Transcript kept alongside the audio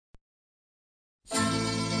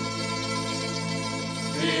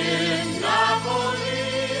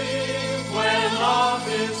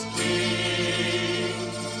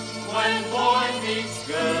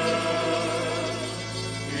good.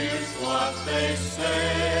 Here's what they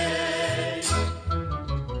say.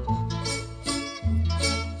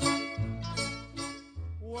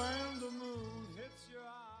 When the moon hits your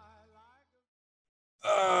eye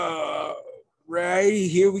like Righty,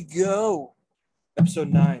 here we go. Episode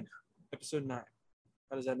 9.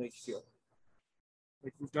 How does that make you feel?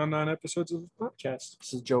 Like we've done 9 episodes of the podcast.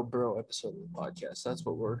 This is Joe Burrow episode of the podcast. That's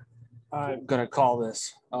what we're gonna call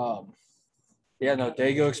this.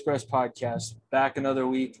 Daygo Express podcast. Back another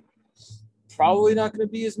week. Probably not going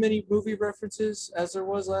to be as many movie references as there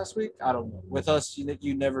was last week. I don't know. With us,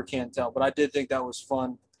 you never can tell. But I did think that was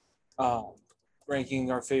fun,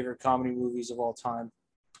 ranking our favorite comedy movies of all time.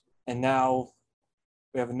 And now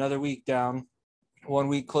we have another week down. 1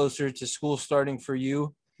 week closer to school starting for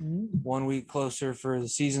you. 1 week closer for the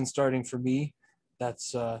season starting for me.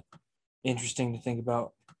 That's interesting to think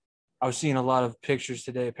about. I was seeing a lot of pictures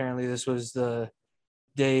today. Apparently, this was the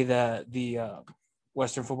day that the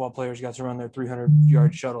Western football players got to run their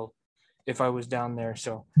 300-yard shuttle if I was down there.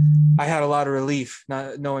 So I had a lot of relief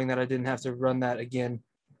not knowing that I didn't have to run that again.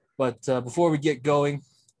 But before we get going,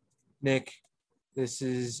 Nick, this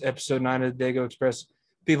is episode 9 of the Daygo Express.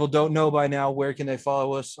 People don't know by now, where can they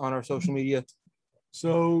follow us on our social media?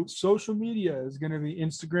 So social media is going to be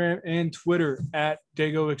Instagram and Twitter at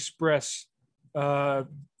Daygo Express.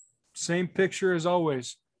 Same picture as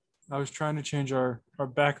always. I was trying to change our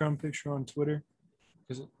background picture on Twitter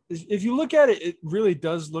because if you look at it, it really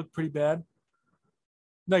does look pretty bad.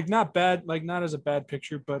 Like not bad, like not as a bad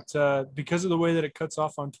picture, but because of the way that it cuts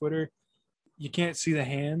off on Twitter, you can't see the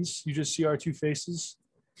hands. You just see our two faces.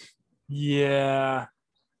 Yeah.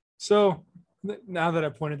 So now that I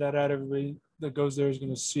pointed that out, everybody that goes there is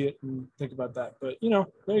going to see it and think about that. But,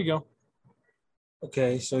 there you go.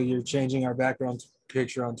 Okay, so you're changing our background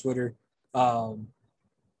picture on Twitter.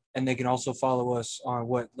 And they can also follow us on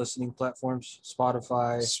what listening platforms?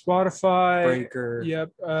 Spotify, Breaker.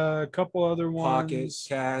 Yep. A couple other ones. Pocket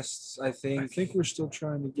Casts, I think. I think we're still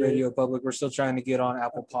trying to get Radio Public. We're still trying to get on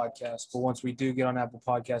Apple Podcasts. But once we do get on Apple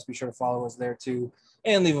Podcasts, be sure to follow us there too.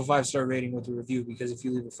 And leave a 5-star rating with a review, because if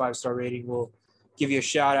you leave a 5-star rating, we'll give you a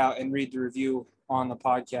shout out and read the review on the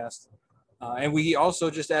podcast. And we also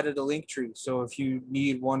just added a link tree. So if you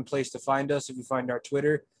need one place to find us, if you find our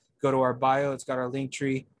Twitter, go to our bio. It's got our link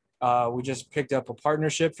tree. We just picked up a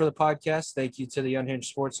partnership for the podcast. Thank you to the Unhinged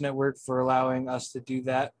Sports Network for allowing us to do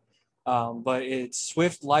that. But it's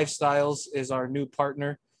Swift Lifestyles is our new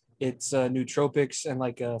partner. It's nootropics and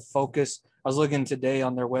like a focus. I was looking today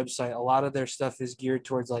on their website. A lot of their stuff is geared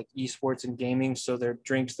towards like esports and gaming. So their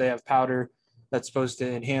drinks, they have powder that's supposed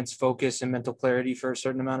to enhance focus and mental clarity for a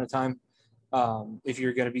certain amount of time. If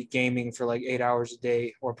you're going to be gaming for like 8 hours a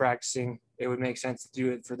day or practicing, it would make sense to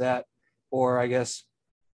do it for that. Or I guess,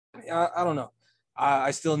 I don't know.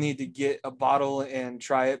 I still need to get a bottle and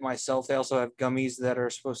try it myself. They also have gummies that are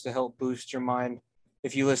supposed to help boost your mind.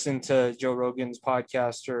 If you listen to Joe Rogan's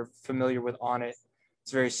podcast or familiar with On It,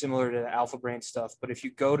 it's very similar to the Alpha Brain stuff. But if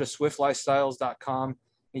you go to swiftlifestyles.com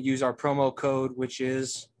and use our promo code, which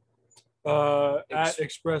is at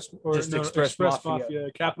Express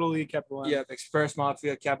Mafia, capital E, capital M. Yeah, Express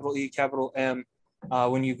Mafia, capital E, capital M.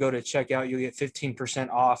 When you go to checkout, you'll get 15%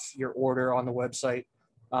 off your order on the website.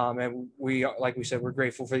 And we, like we said, we're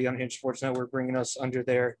grateful for the Unhinged Sports Network bringing us under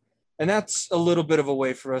there. And that's a little bit of a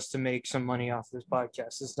way for us to make some money off this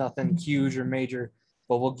podcast. It's nothing huge or major,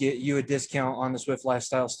 but we'll get you a discount on the Swift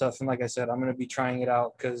Lifestyle stuff. And like I said, I'm going to be trying it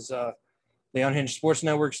out because the Unhinged Sports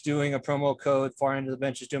Network's doing a promo code. Far End of the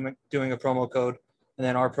Bench is doing a promo code. And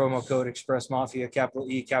then our promo code, Express Mafia, capital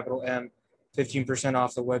E, capital M, 15%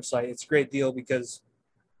 off the website. It's a great deal because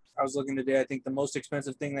I was looking today. I think the most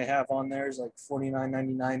expensive thing they have on there is like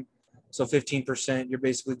 $49.99. So 15%, you're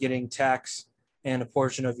basically getting tax and a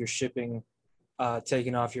portion of your shipping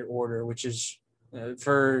taken off your order, which is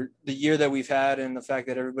for the year that we've had and the fact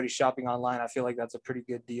that everybody's shopping online, I feel like that's a pretty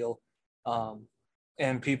good deal.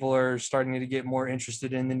 And people are starting to get more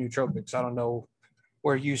interested in the nootropics. I don't know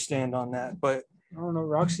where you stand on that, but I don't know.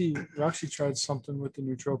 Roxy tried something with the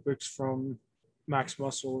nootropics from Max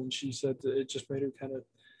Muscle, and she said that it just made her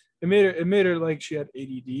it made her like she had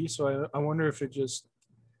ADD. So I wonder if it just.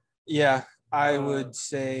 Yeah, I would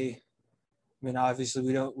say. I mean, obviously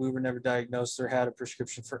we were never diagnosed or had a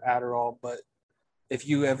prescription for Adderall, but if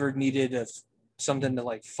you ever needed something to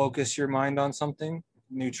like focus your mind on something,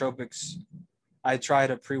 nootropics. I tried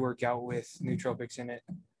a pre-workout with nootropics in it.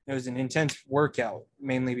 It was an intense workout,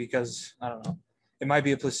 mainly because, I don't know, it might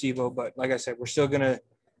be a placebo, but like I said, we're still going to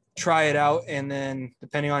try it out. And then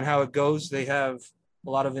depending on how it goes, they have a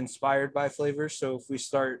lot of inspired by flavors. So if we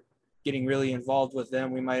start getting really involved with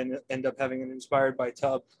them, we might end up having an Inspired by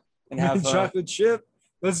Tub and Mint have chocolate chip.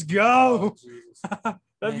 Let's go. oh, Jesus.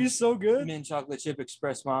 That'd be so good. Mint chocolate chip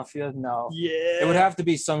express mafia. No, Yeah. it would have to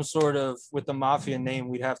be some sort of, with the mafia name,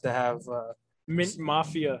 we'd have to have Mint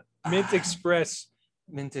Mafia. Mint Express.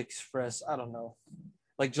 Mint Express. I don't know,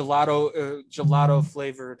 like gelato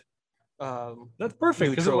flavored. That's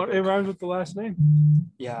perfect because Nootropic. it rhymes with the last name.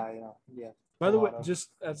 Yeah. By the way, Gelato.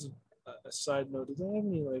 just as a side note, do they have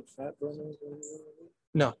any like fat burners?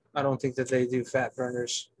 No, I don't think that they do fat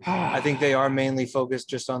burners. I think they are mainly focused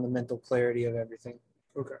just on the mental clarity of everything.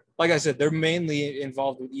 Okay. Like I said, they're mainly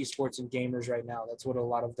involved with esports and gamers right now. That's what a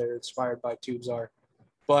lot of their Inspired by Tubes are.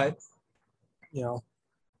 But, you know,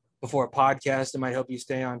 before a podcast, it might help you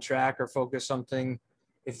stay on track or focus something.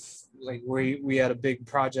 If like we had a big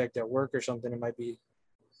project at work or something, it might be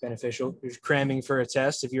beneficial. You're cramming for a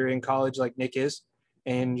test. If you're in college like Nick is,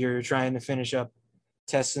 and you're trying to finish up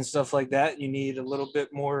tests and stuff like that, you need a little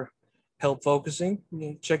bit more help focusing. You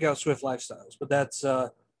know, check out Swift Lifestyles. But that's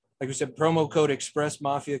like we said, promo code Express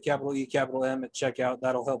Mafia, capital E, capital M at checkout.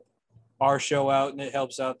 That'll help our show out, and it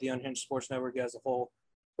helps out the Unhinged Sports Network as a whole.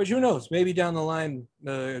 But who knows? Maybe down the line,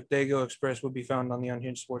 the Daygo Express will be found on the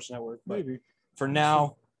Unhinged Sports Network. But Maybe. for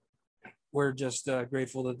now, we're just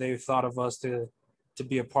grateful that they thought of us to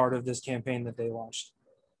be a part of this campaign that they launched.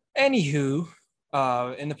 Anywho,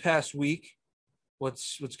 in the past week,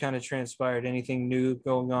 what's kind of transpired? Anything new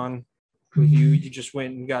going on with you? You just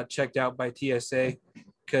went and got checked out by TSA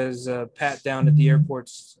because pat down at the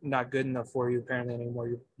airport's not good enough for you apparently anymore.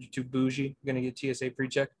 You're too bougie. You're gonna get TSA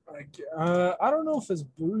pre-check. I don't know if it's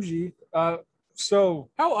bougie. So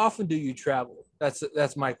how often do you travel?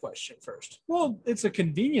 That's my question first. Well, it's a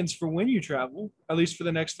convenience for when you travel, at least for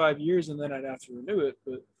the next 5 years, and then I'd have to renew it.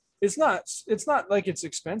 But it's not like it's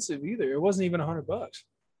expensive either. It wasn't even $100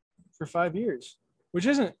 for 5 years, which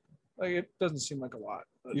isn't like, it doesn't seem like a lot.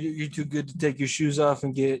 You're too good to take your shoes off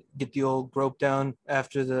and get the old grope down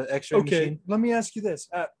after the X-ray machine. Let me ask you this: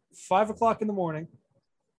 at 5 o'clock in the morning,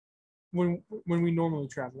 when we normally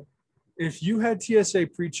travel, if you had TSA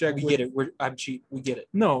pre-check, we get it. I'm cheap. We get it.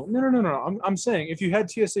 No. I'm saying if you had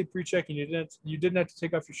TSA pre-check and you didn't have to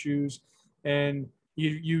take off your shoes, and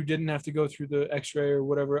you didn't have to go through the X-ray or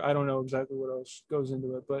whatever. I don't know exactly what else goes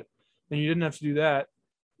into it, but then you didn't have to do that.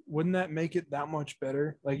 Wouldn't that make it that much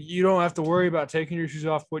better? Like, you don't have to worry about taking your shoes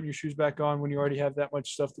off, putting your shoes back on when you already have that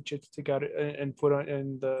much stuff that you have to take out and put on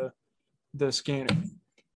in the scanner.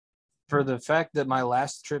 For the fact that my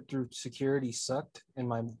last trip through security sucked and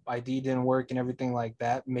my ID didn't work and everything like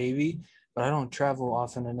that, maybe, but I don't travel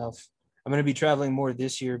often enough. I'm going to be traveling more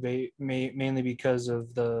this year, mainly because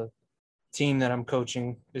of the team that I'm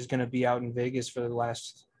coaching is going to be out in Vegas for the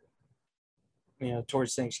last,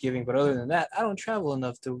 towards Thanksgiving. But other than that, I don't travel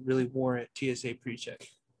enough to really warrant TSA pre-check.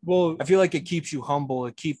 Well, I feel like it keeps you humble.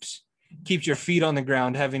 It keeps your feet on the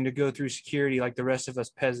ground, having to go through security like the rest of us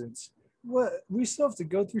peasants. What? We still have to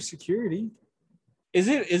go through security. Is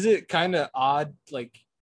it kind of odd? Like,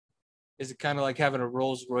 is it kind of like having a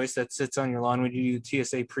Rolls Royce that sits on your lawn when you do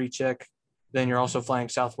TSA pre-check? Then you're also flying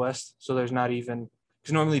Southwest, so there's not even,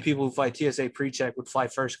 because normally people who fly TSA pre-check would fly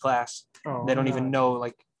first class. They don't even know,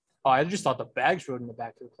 like, I just thought the bags rode in the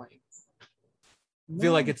back of the plane. I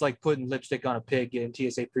feel like it's like putting lipstick on a pig, getting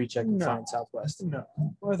TSA pre-check and flying Southwest. No,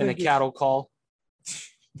 and the cattle call.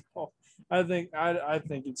 I think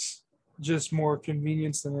it's just more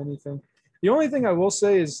convenience than anything. The only thing I will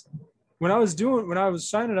say is when I was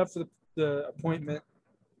signing up for the appointment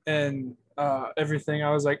and everything,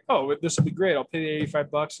 I was like, oh, this will be great. I'll pay the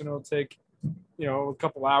 $85 and it'll take, a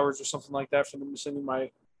couple hours or something like that for them to send me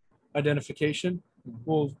my identification.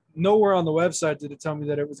 Well, nowhere on the website did it tell me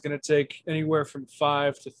that it was going to take anywhere from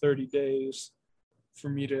 5 to 30 days for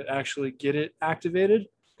me to actually get it activated,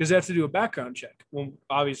 because they have to do a background check. Well,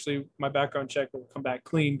 obviously my background check will come back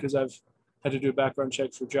clean because I've had to do a background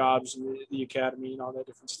check for jobs and the academy and all that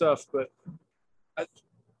different stuff. But I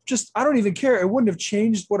don't even care. It wouldn't have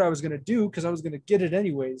changed what I was going to do because I was going to get it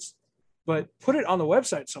anyways. But put it on the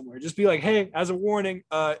website somewhere. Just be like, hey, as a warning,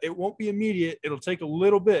 it won't be immediate. It'll take a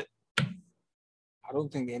little bit. I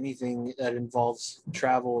don't think anything that involves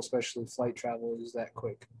travel, especially flight travel, is that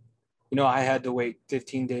quick. I had to wait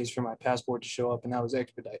 15 days for my passport to show up, and that was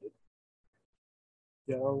expedited.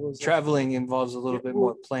 Yeah, traveling involves a little bit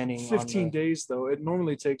more planning. 15 days, though. It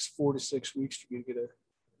normally takes 4 to 6 weeks for you to get it.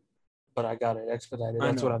 But I got it expedited.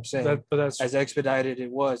 That's what I'm saying. But that's as expedited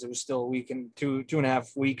it was still a week and two and a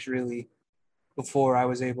half weeks really before I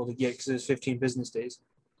was able to get, because it was 15 business days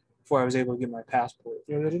before I was able to get my passport.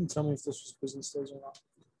 Yeah, they didn't tell me if this was business days or not.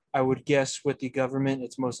 I would guess with the government,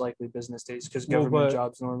 it's most likely business days because government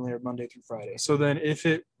jobs normally are Monday through Friday. So then if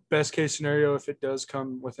it best case scenario, if it does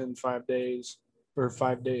come within 5 days,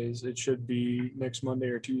 it should be next Monday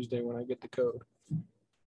or Tuesday when I get the code.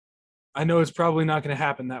 I know it's probably not going to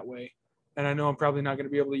happen that way. And I know I'm probably not going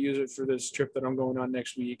to be able to use it for this trip that I'm going on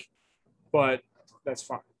next week, but that's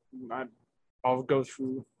fine. I'll go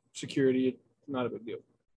through security. Not a big deal.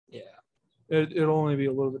 Yeah. It'll only be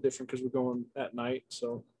a little bit different because we're going at night.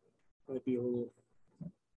 So it might be a little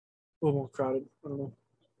more crowded. I don't know.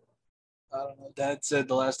 Dad said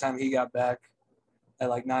the last time he got back at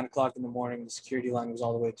like 9 o'clock in the morning, the security line was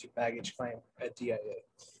all the way to baggage claim at DIA.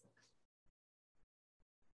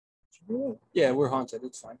 Yeah, we're haunted.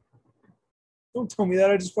 It's fine. Don't tell me that.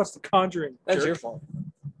 I just watched The Conjuring. That's jerk. your fault.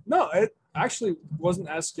 No, it actually wasn't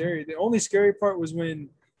as scary. The only scary part was when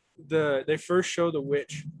they first show the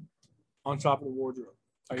witch on top of the wardrobe.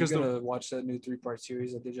 Are you going to watch that new 3-part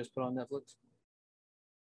series that they just put on Netflix?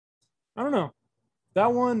 I don't know.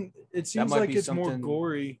 That one, it seems like it's more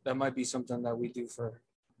gory. That might be something that we do for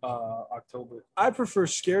October. I prefer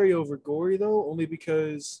scary over gory, though, only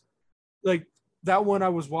because, like, that one I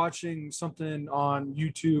was watching something on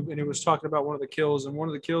YouTube, and it was talking about one of the kills, and one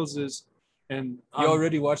of the kills is, and you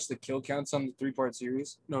already watched the kill counts on the 3-part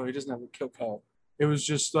series? No, he doesn't have a kill count. It was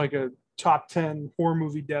just like a top 10 horror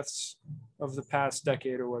movie deaths of the past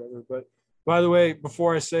decade or whatever. But by the way,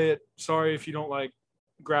 before I say it, sorry if you don't like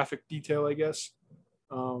graphic detail, I guess.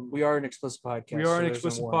 We are an explicit podcast. We are an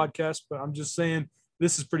explicit podcast, but I'm just saying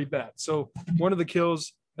this is pretty bad. So one of the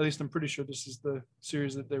kills, at least I'm pretty sure this is the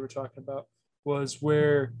series that they were talking about, was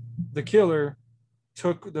where the killer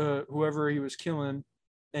took whoever he was killing,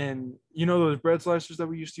 and you know those bread slicers that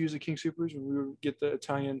we used to use at King Supers when we would get the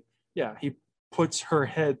Italian. Yeah, he puts her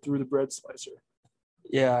head through the bread slicer.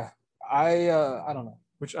 Yeah, I don't know.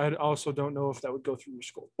 Which I also don't know if that would go through your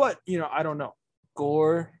skull, but I don't know.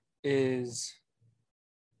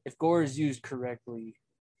 If gore is used correctly,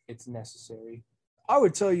 it's necessary. I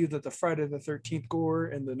would tell you that the Friday the 13th gore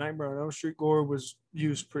and the Nightmare on Elm Street gore was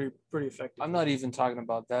used pretty effectively. I'm not even talking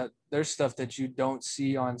about that. There's stuff that you don't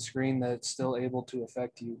see on screen that's still able to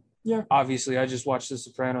affect you. Yeah. Obviously, I just watched The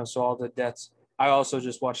Sopranos, so all the deaths. I also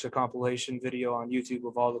just watched a compilation video on YouTube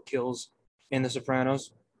of all the kills in The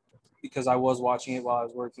Sopranos because I was watching it while I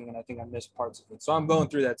was working, and I think I missed parts of it. So I'm going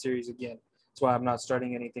through that series again. That's why I'm not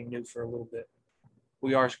starting anything new for a little bit.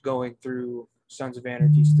 We are going through Sons of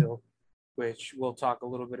Anarchy still, which we'll talk a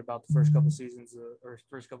little bit about the first couple seasons or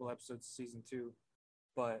first couple episodes of season 2.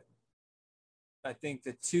 But I think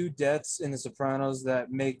the 2 deaths in The Sopranos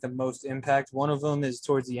that make the most impact, one of them is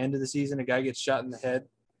towards the end of the season. A guy gets shot in the head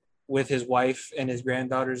with his wife and his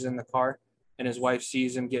granddaughters in the car, and his wife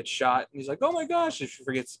sees him get shot. And he's like, oh my gosh, and she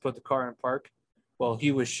forgets to put the car in park. Well,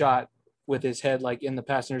 he was shot with his head like in the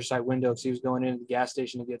passenger side window because he was going into the gas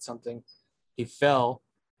station to get something. He fell,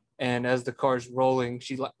 and as the car's rolling,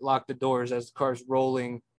 she locked the doors. As the car's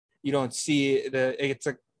rolling, you don't see it. It's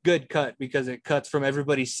a good cut because it cuts from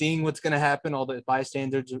everybody seeing what's going to happen, all the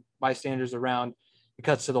bystanders around. It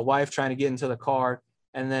cuts to the wife trying to get into the car,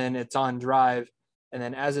 and then it's on drive. And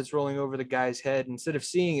then as it's rolling over the guy's head, instead of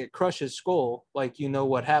seeing it crush his skull, like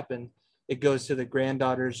what happened, it goes to the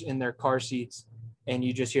granddaughters in their car seats, and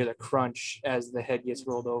you just hear the crunch as the head gets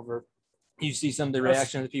rolled over. You see some of the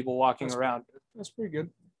reaction of the people walking around. That's pretty good.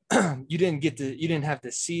 You didn't have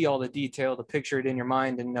to see all the detail to picture it in your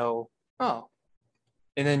mind and know, oh.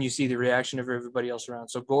 And then you see the reaction of everybody else around.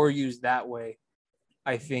 So gore used that way,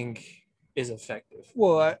 I think, is effective.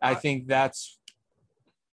 Well, I think that's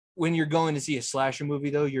when you're going to see a slasher movie,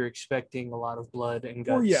 though, you're expecting a lot of blood and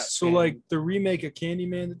guts. Well, yeah. So like the remake of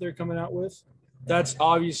Candyman that they're coming out with, that's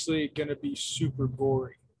obviously going to be super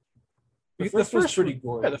gory. The first one's pretty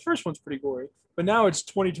gory. Yeah, the first one's pretty gory. But now it's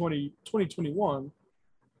 2021,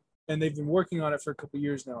 and they've been working on it for a couple of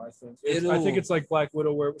years now, I think. I think it's like Black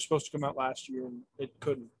Widow, where it was supposed to come out last year, and it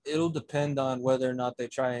couldn't. It'll depend on whether or not they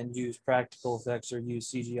try and use practical effects or use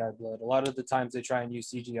CGI blood. A lot of the times they try and use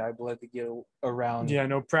CGI blood to get around. Yeah,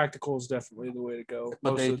 no, practical is definitely the way to go.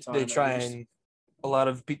 But they try and a lot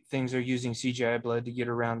of things are using CGI blood to get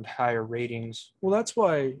around higher ratings. Well, that's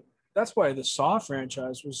why the Saw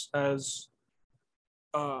franchise was as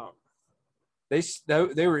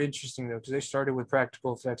they were interesting though, because they started with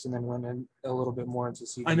practical effects and then went in a little bit more into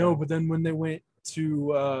CGI. I know, but then when they went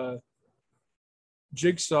to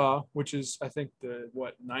Jigsaw, which is I think the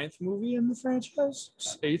 9th movie in the franchise,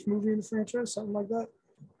 8th movie in the franchise, something like that.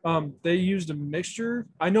 They used a mixture.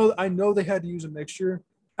 I know they had to use a mixture.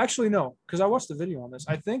 Actually, no, because I watched the video on this.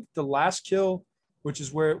 I think the last kill, which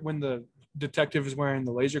is when the detective is wearing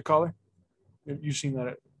the laser collar. You've seen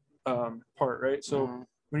that part, right? So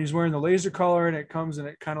when he's wearing the laser collar and it comes and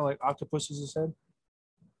it kind of like octopuses his head.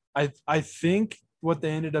 I think what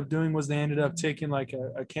they ended up doing was they ended up taking like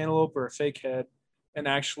a cantaloupe or a fake head and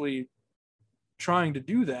actually trying to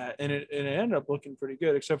do that, and it ended up looking pretty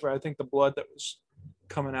good, except for I think the blood that was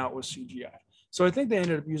coming out was CGI. So I think they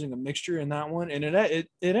ended up using a mixture in that one, and it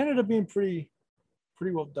ended up being pretty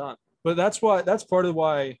well done. But that's part of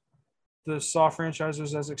why the Saw franchise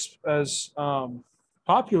was as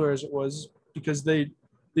popular as it was, because the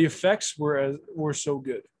effects were so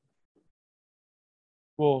good.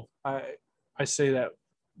 Well, I say that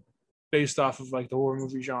based off of like the horror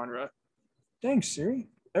movie genre. Thanks, Siri.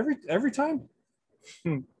 Every time.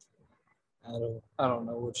 I don't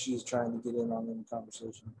know what she's trying to get in on in the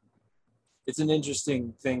conversation. It's an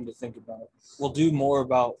interesting thing to think about. We'll do more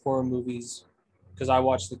about horror movies because I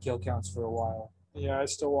watched the kill counts for a while. Yeah, I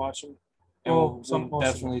still watch them. And we'll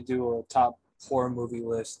definitely do a top horror movie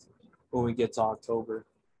list when we get to October.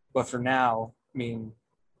 But for now, I mean,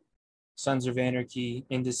 Sons of Anarchy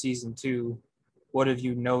into season 2, what have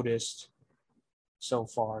you noticed so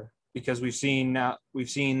far? Because we've seen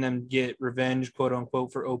them get revenge, quote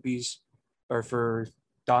unquote, for Opie's or for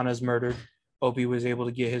Donna's murder. Opie was able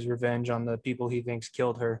to get his revenge on the people he thinks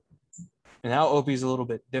killed her. And now Opie's a little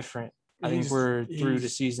bit different. I think we're through to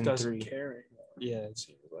season 3. Doesn't care anymore. Yeah, it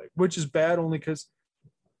seems like, which is bad only because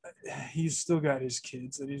he's still got his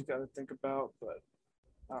kids that he's got to think about. But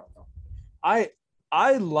I don't know.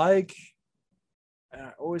 I like, and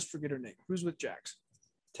I always forget her name. Who's with Jax?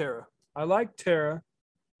 Tara. I like Tara.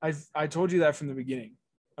 I told you that from the beginning.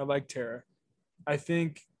 I like Tara. I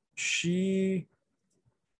think the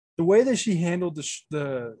way that she handled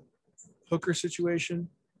the hooker situation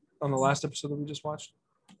on the last episode that we just watched,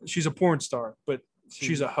 she's a porn star, but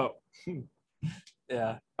she's a hoe.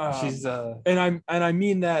 Yeah, she's and I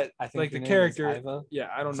mean that, I think like the character. Yeah,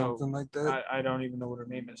 I don't know, something like that. I don't even know what her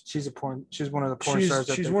name is. She's one of the porn stars.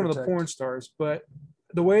 She's one of the porn stars, but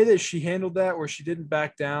the way that she handled that, where she didn't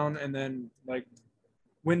back down and then like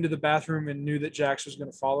went to the bathroom and knew that Jax was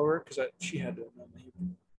going to follow her, because she had to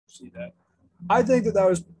see that. I think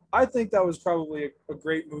that was probably a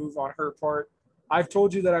great move on her part. I've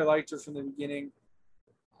told you that I liked her from the beginning.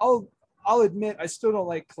 I'll admit I still don't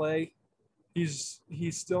like Clay. He's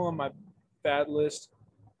still on my bad list.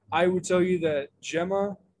 I would tell you that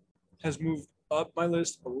Gemma has moved up my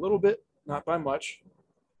list a little bit, not by much.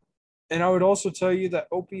 And I would also tell you that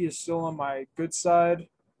Opie is still on my good side.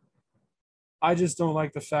 I just don't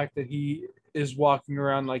like the fact that he is walking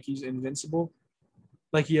around like he's invincible,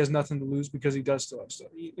 like he has nothing to lose, because he does still have stuff.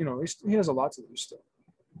 He has a lot to lose still.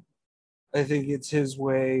 I think it's his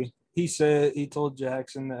way. He told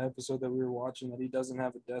Jax in the episode that we were watching that he doesn't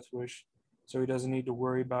have a death wish, so he doesn't need to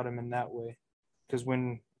worry about him in that way. Because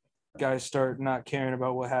when guys start not caring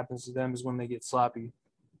about what happens to them is when they get sloppy.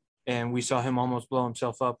 And we saw him almost blow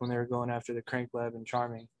himself up when they were going after the Crank Lab and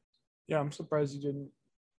Charming. Yeah, I'm surprised he didn't.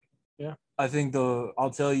 Yeah. I think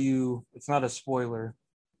I'll tell you, it's not a spoiler,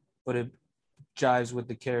 but it jives with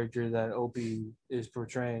the character that Opie is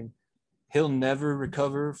portraying. He'll never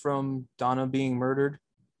recover from Donna being murdered.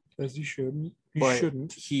 As he shouldn't.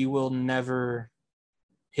 He will never,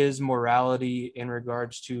 his morality in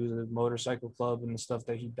regards to the motorcycle club and the stuff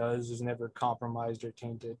that he does is never compromised or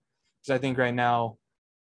tainted. Because I think right now,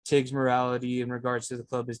 Tig's morality in regards to the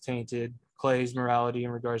club is tainted. Clay's morality in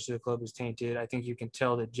regards to the club is tainted. I think you can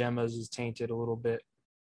tell that Gemma's is tainted a little bit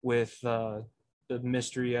with the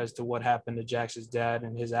mystery as to what happened to Jax's dad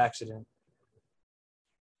and his accident.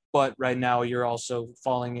 But right now you're also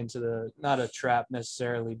falling into not a trap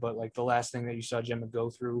necessarily, but like the last thing that you saw Gemma go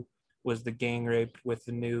through was the gang rape with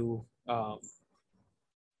the new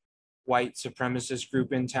white supremacist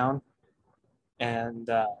group in town. And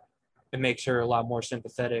it makes her a lot more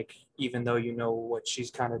sympathetic, even though you know what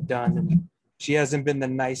she's kind of done. And she hasn't been the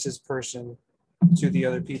nicest person to the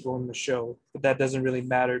other people in the show, but that doesn't really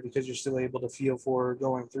matter because you're still able to feel for her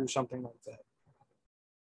going through something like that.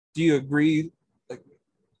 Do you agree? Like,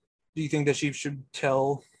 do you think that she should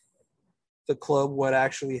tell the club what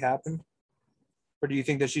actually happened? Or do you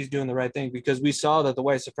think that she's doing the right thing? Because we saw that the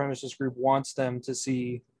white supremacist group wants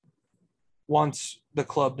the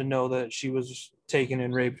club to know that she was taken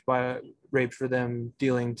and raped for them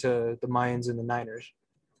dealing to the Mayans and the Niners.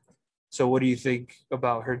 So what do you think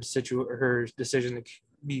about her decision to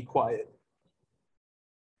be quiet?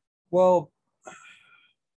 Well,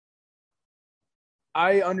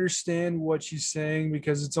 I understand what she's saying,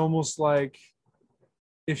 because it's almost like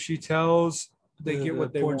if she tells, they get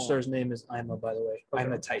what they want. The porn star's name is Ima, by the way. Okay.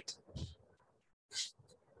 Ima Tight.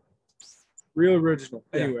 Real original.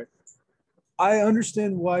 Yeah. Anyway, I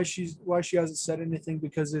understand why she hasn't said anything,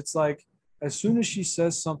 because it's like as soon as she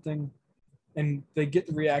says something and they get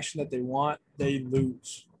the reaction that they want, they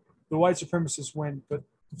lose. the white supremacists win, but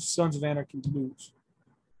the Sons of Anarchy lose.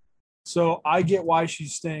 So I get why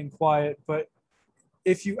she's staying quiet, but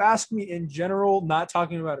if you ask me in general, not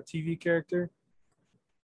talking about a TV character,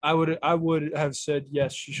 I would have said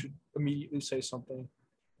yes, she should immediately say something.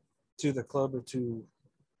 To the club or to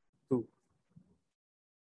who?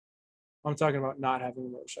 I'm talking about not having a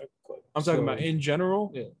motorcycle club. I'm talking about in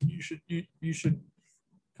general. Yeah. You should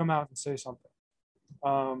come out and say something.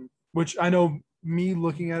 Which I know, me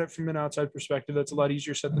looking at it from an outside perspective, that's a lot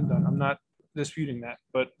easier said than done. I'm not disputing that,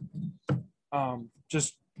 but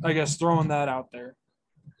just I guess throwing that out there.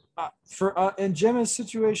 In Gemma's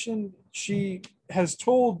situation, she has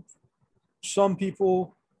told some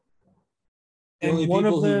people, The and only one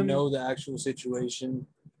people of them who know the actual situation.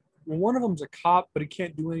 Well, one of them's a cop, but he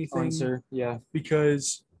can't do anything Answer, yeah.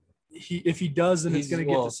 because if he does, then it's going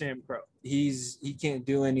to get to Sam Crow. He can't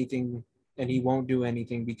do anything, and he won't do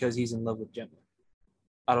anything because he's in love with Gemma.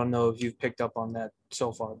 I don't know if you've picked up on that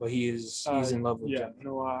so far, but he's in love with Gemma.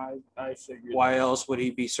 No, I figured. Why else would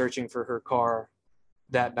he be searching for her car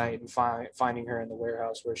that night and finding her in the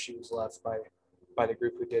warehouse where she was left by the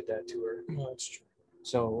group who did that to her? Well, that's true.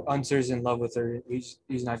 So Unser's in love with her.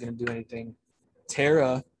 He's not going to do anything.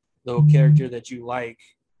 Tara, the character that you like,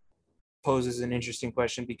 poses an interesting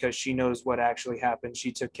question because she knows what actually happened.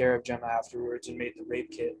 She took care of Gemma afterwards and made the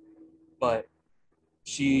rape kit, but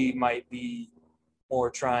she might be more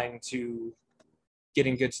trying to get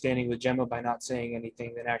in good standing with Gemma by not saying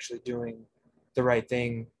anything than actually doing the right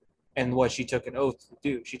thing and what she took an oath to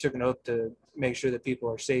do. She took an oath to make sure that people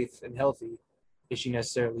are safe and healthy. Is she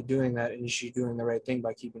necessarily doing that, and is she doing the right thing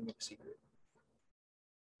by keeping it a secret?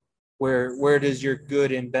 Where does your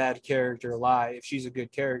good and bad character lie? If she's a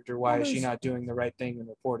good character, why is she not doing the right thing and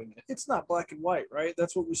reporting it? It's not black and white, right?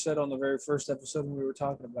 That's what we said on the very first episode when we were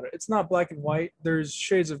talking about it. It's not black and white. There's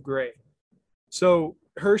shades of gray. So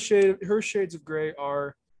her shades of gray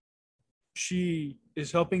are she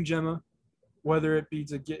is helping Gemma, whether it be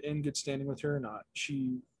to get in good standing with her or not.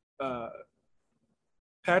 She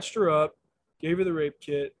patched her up, gave her the rape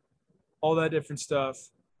kit, all that different stuff.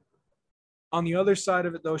 On the other side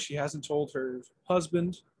of it, though, she hasn't told her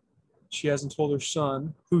husband. She hasn't told her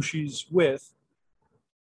son who she's with.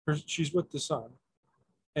 She's with the son,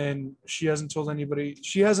 and she hasn't told anybody.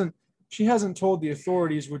 She hasn't told the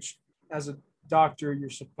authorities, which as a doctor you're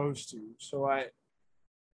supposed to. So I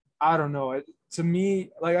don't know. To me,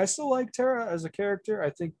 like, I still like Tara as a character. I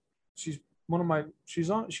think she's one of my. She's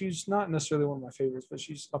not necessarily one of my favorites, but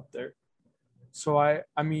she's up there. So I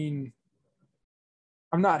mean,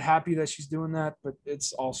 I'm not happy that she's doing that, but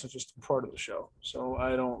it's also just a part of the show. So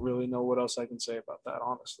I don't really know what else I can say about that,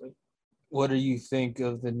 honestly. What do you think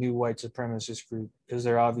of the new white supremacist group? Because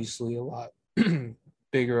they're obviously a lot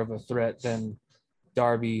bigger of a threat than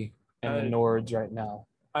Darby and the Nords right now.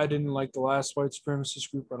 I didn't like the last white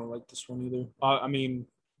supremacist group. I don't like this one either. I mean,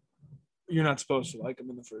 you're not supposed to like them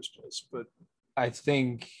in the first place, but I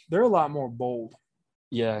think they're a lot more bold.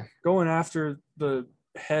 Yeah. Going after the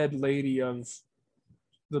head lady of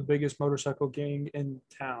the biggest motorcycle gang in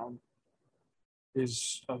town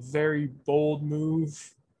is a very bold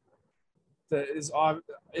move. That is,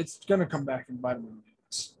 it's gonna come back and bite them in the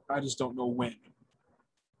ass. I just don't know when.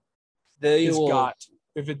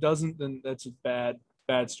 If it doesn't, then that's a bad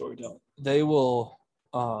storytelling. They will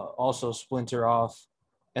also splinter off,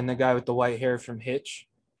 and the guy with the white hair from Hitch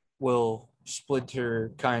will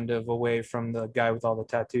splinter kind of away from the guy with all the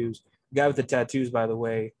tattoos. The guy with the tattoos, by the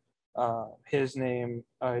way, his name,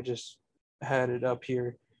 I just had it up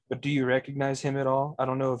here. But do you recognize him at all? I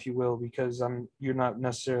don't know if you will, because you're not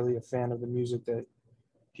necessarily a fan of the music that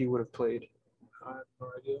he would have played. I have no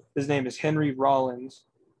idea. His name is Henry Rollins,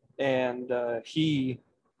 and he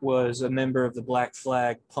was a member of the Black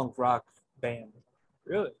Flag punk rock band.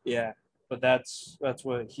 Really? Yeah, but that's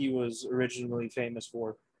what he was originally famous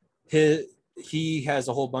for. He has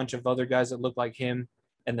a whole bunch of other guys that look like him,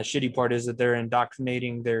 and the shitty part is that they're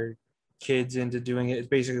indoctrinating their kids into doing it. It's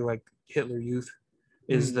basically like Hitler Youth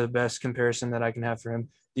is the best comparison that I can have for him.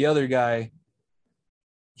 The other guy,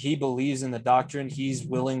 he believes in the doctrine. He's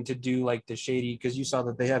willing to do like the shady, because you saw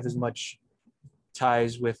that they have as much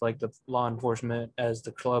ties with like the law enforcement as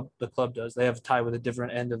the club does. They have a tie with a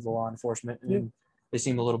different end of the law enforcement, and they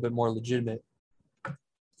seem a little bit more legitimate.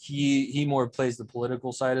 He more plays the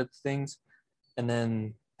political side of things. And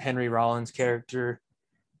then Henry Rollins' character,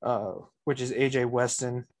 which is AJ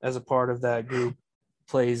Weston, as a part of that group,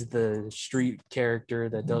 plays the street character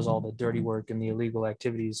that does all the dirty work and the illegal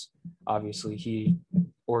activities. Obviously, he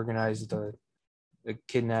organized the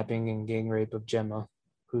kidnapping and gang rape of Gemma,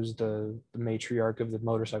 who's the matriarch of the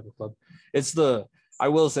motorcycle club. I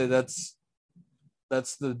will say that's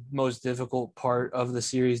that's the most difficult part of the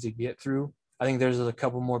series to get through. I think there's a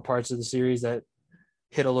couple more parts of the series that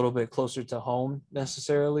hit a little bit closer to home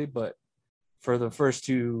necessarily, but for the first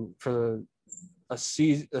two, for a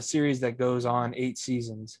series that goes on 8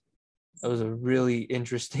 seasons, that was a really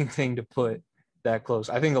interesting thing to put that close.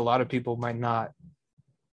 I think a lot of people might not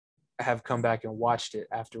have come back and watched it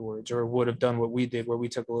afterwards, or would have done what we did, where we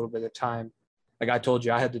took a little bit of time. Like I told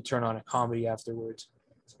you, I had to turn on a comedy afterwards.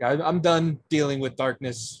 I'm done dealing with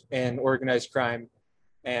darkness and organized crime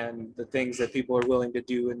and the things that people are willing to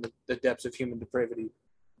do in the depths of human depravity.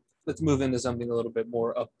 Let's move into something a little bit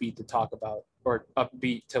more upbeat to talk about, or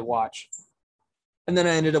upbeat to watch. And then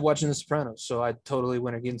I ended up watching The Sopranos, so I totally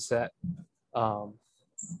went against that.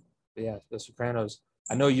 Yeah, The Sopranos.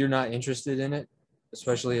 I know you're not interested in it,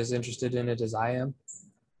 especially as interested in it as I am.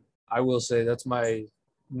 I will say that's my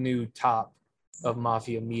new top of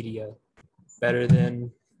mafia media. Better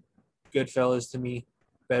than Goodfellas to me,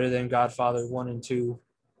 better than Godfather 1 and 2,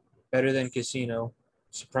 better than Casino.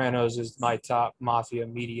 Sopranos is my top mafia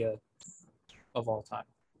media of all time.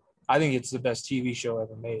 I think it's the best TV show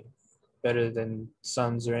ever made, better than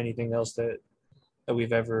Sons or anything else that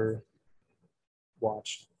we've ever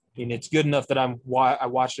watched. I mean, it's good enough that I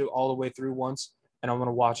watched it all the way through once, and I'm going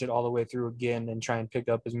to watch it all the way through again and try and pick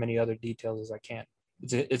up as many other details as I can.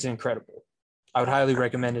 It's incredible. I would highly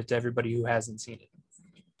recommend it to everybody who hasn't seen it.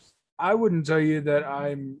 I wouldn't tell you that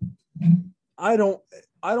I don't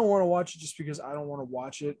want to watch it just because I don't want to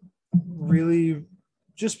watch it. Really,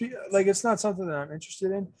 it's not something that I'm interested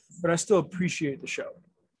in, but I still appreciate the show.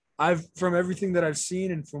 From everything that I've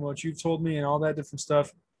seen and from what you've told me and all that different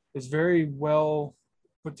stuff, it's very well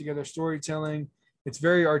put together storytelling. It's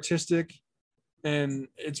very artistic, and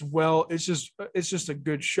it's just a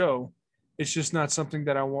good show. It's just not something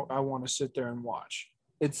that I want to sit there and watch.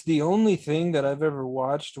 It's the only thing that I've ever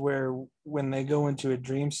watched where when they go into a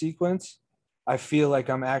dream sequence, I feel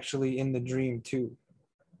like I'm actually in the dream too.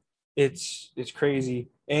 It's crazy.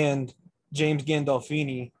 And James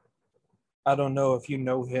Gandolfini, I don't know if you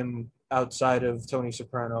know him outside of Tony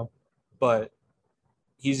Soprano, but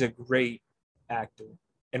he's a great actor.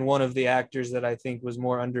 And one of the actors that I think was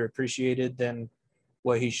more underappreciated than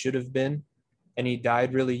what he should have been. And he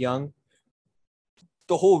died really young.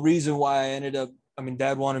 The whole reason why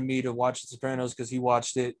Dad wanted me to watch The Sopranos because he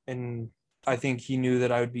watched it, and I think he knew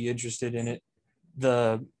that I would be interested in it.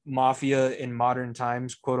 The mafia in modern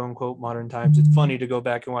times, quote unquote modern times. It's funny to go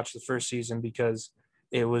back and watch the first season because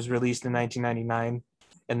it was released in 1999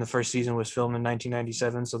 and the first season was filmed in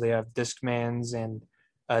 1997. So they have Discmans and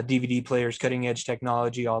DVD players, cutting edge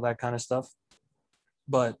technology, all that kind of stuff.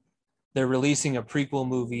 But they're releasing a prequel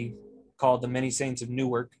movie called The Many Saints of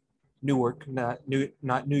Newark, not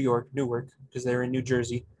New York, Newark, because they're in New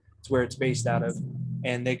Jersey. It's where it's based out of.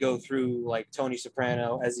 And they go through like Tony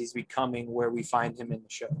Soprano as he's becoming where we find him in the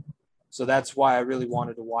show. So that's why I really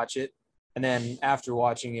wanted to watch it. And then after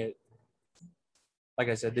watching it, like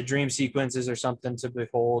I said, the dream sequences are something to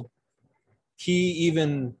behold.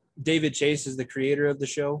 David Chase is the creator of the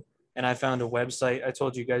show. And I found a website. I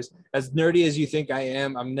told you guys, as nerdy as you think I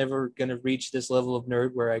am, I'm never going to reach this level of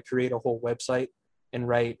nerd where I create a whole website and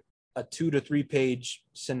write a 2 to 3 page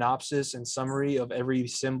synopsis and summary of every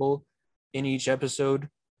symbol in each episode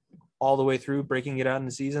all the way through, breaking it out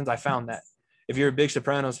into seasons. I found that. If you're a big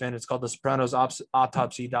Sopranos fan, it's called the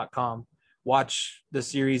SopranosAutopsy.com. Watch the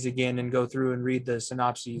series again and go through and read the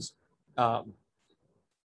synopses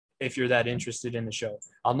if you're that interested in the show.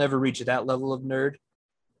 I'll never reach that level of nerd,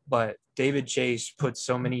 but David Chase puts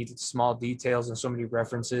so many small details and so many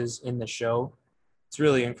references in the show. It's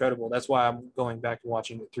really incredible. That's why I'm going back and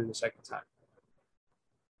watching it through the second time.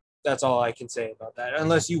 That's all I can say about that.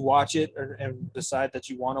 Unless you watch it and decide that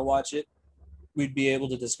you want to watch it, we'd be able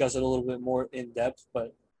to discuss it a little bit more in depth.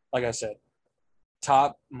 But like I said,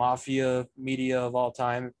 top mafia media of all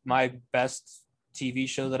time. My best TV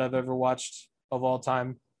show that I've ever watched of all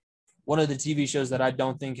time. One of the TV shows that I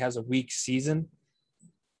don't think has a weak season.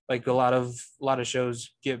 Like a lot of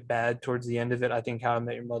shows get bad towards the end of it. I think How I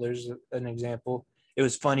Met Your Mother is an example. It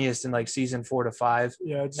was funniest in like season 4 to 5.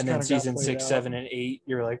 Yeah, and then season 6, 7, and 8,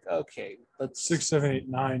 you're like, okay, let's 6, 7, 8,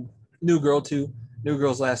 9. New Girl too. New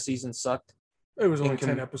Girl's last season sucked. It was only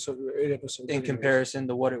 10 episodes, 8 episodes. In comparison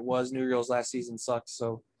to what it was, New Girl's last season sucked.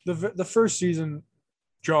 So the first season,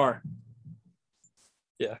 jar.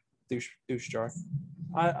 Yeah, douche jar.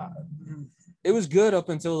 It was good up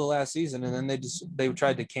until the last season, and then they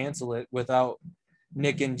tried to cancel it without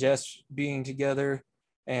Nick and Jess being together,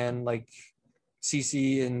 and like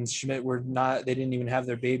Cece and Schmidt they didn't even have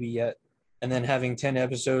their baby yet, and then having 10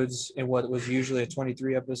 episodes in what was usually a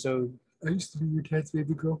 23 episode. I used to be your dad's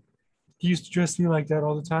baby girl. He used to dress me like that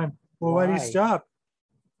all the time. Well, why did he Why? stop?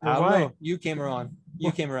 I don't Why? know. You came around.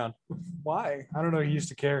 Why? I don't know. He used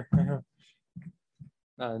to care.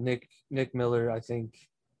 Nick Miller, I think.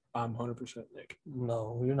 I'm 100% Nick.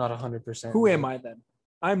 No, you're not 100%. Who am I then?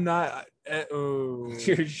 I'm not.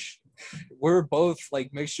 We're both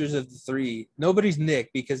like mixtures of the three. Nobody's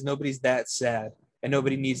Nick because nobody's that sad, and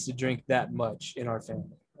nobody needs to drink that much in our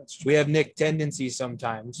family. We have Nick tendencies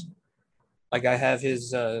sometimes. Like I have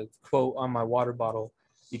his quote on my water bottle: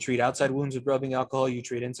 "You treat outside wounds with rubbing alcohol. You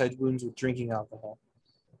treat inside wounds with drinking alcohol."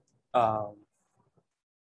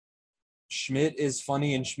 Schmidt is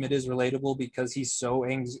funny and Schmidt is relatable because he's so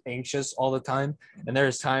anxious all the time, and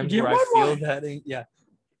there's times where I feel that. Yeah,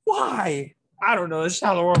 why? I don't know. This is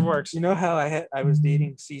how the world works. You know how I was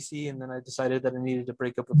dating Cece, and then I decided that I needed to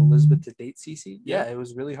break up with Elizabeth to date Cece. Yeah, it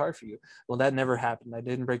was really hard for you. Well, that never happened. I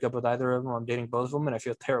didn't break up with either of them. I'm dating both of them, and I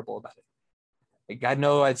feel terrible about it. Like, I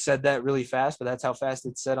know I said that really fast, but that's how fast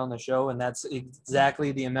it's said on the show, and that's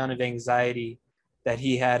exactly the amount of anxiety that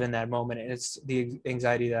he had in that moment. And it's the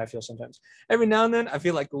anxiety that I feel sometimes. Every now and then, I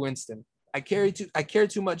feel like Winston. I care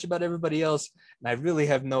too much about everybody else, and I really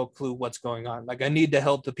have no clue what's going on. Like, I need to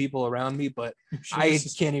help the people around me, but I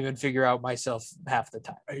can't even figure out myself half the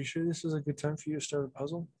time. Are you sure this is a good time for you to start a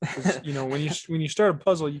puzzle? You know, when you start a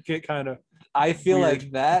puzzle, you get kind of. I feel weird.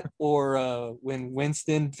 Like that, or when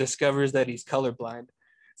Winston discovers that he's colorblind.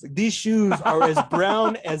 It's like, these shoes are as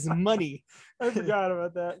brown as money. I forgot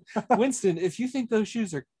about that. Winston, if you think those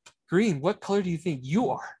shoes are green, what color do you think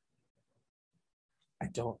you are? I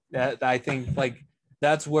don't. I think like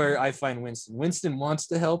that's where I find Winston. Winston wants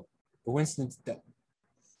to help, but Winston's dumb.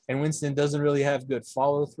 And Winston doesn't really have good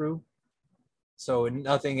follow through. So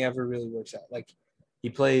nothing ever really works out. Like, he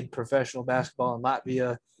played professional basketball in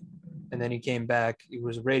Latvia, and then he came back. He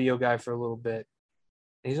was a radio guy for a little bit.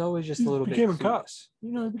 He's always just a little bit. Became a cop.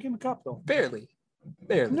 You know, he became a cop though. Barely.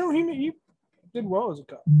 No, he did well as a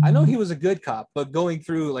cop. I know he was a good cop, but going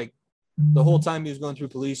through like the whole time he was going through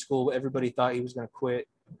police school, everybody thought he was going to quit,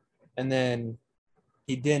 and then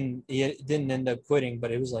he didn't. He didn't end up quitting,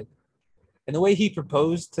 but it was like, and the way he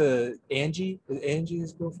proposed to Angie, is Angie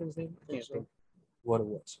his girlfriend's name? I can't think what it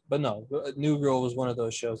was, but no, New Girl was one of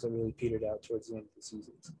those shows that really petered out towards the end of the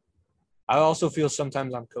seasons. I also feel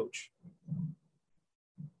sometimes I'm Coach,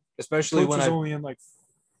 especially Coach when was only in like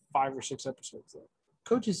 5 or 6 episodes though.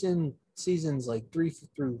 Coach is in seasons like 3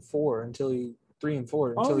 through 4 until he 3 and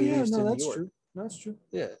 4 until he leaves to New York. True. That's true.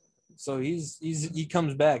 Yeah. So he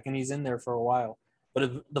comes back and he's in there for a while.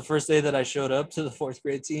 But the first day that I showed up to the 4th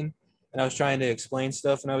grade team and I was trying to explain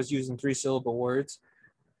stuff and I was using 3-syllable words,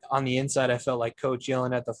 on the inside I felt like Coach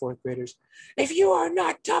yelling at the 4th graders, "If you are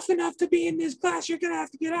not tough enough to be in this class, you're gonna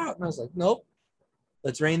have to get out." And I was like, nope.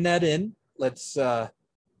 Let's rein that in. Let's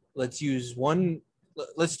use one.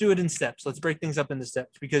 Let's do it in steps. Let's break things up into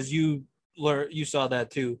steps, because you saw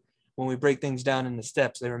that too. When we break things down into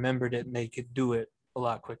steps, they remembered it and they could do it a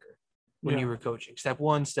lot quicker when you were coaching. Step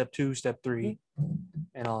 1, step 2, step 3,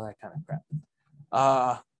 and all that kind of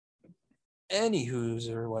crap. Anywho's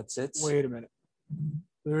or what's it's. Wait a minute.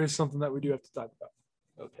 There is something that we do have to talk about.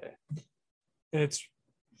 Okay. And it's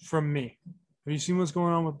from me. Have you seen what's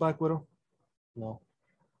going on with Black Widow? No.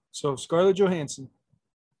 So Scarlett Johansson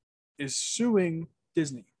is suing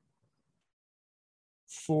Disney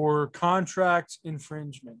for contract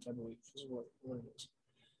infringement, I believe is what it is.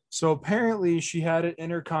 So apparently she had it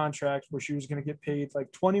in her contract where she was going to get paid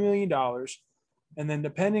like $20 million. And then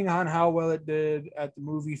depending on how well it did at the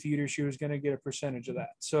movie theater, she was going to get a percentage of that.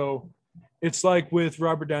 So it's like with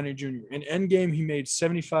Robert Downey Jr. In Endgame, he made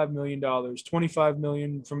 $75 million, $25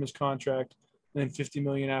 million from his contract, and then $50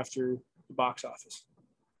 million after the box office.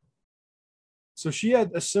 So she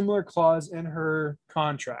had a similar clause in her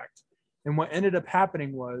contract. And what ended up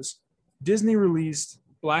happening was Disney released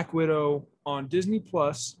Black Widow on Disney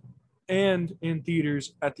Plus and in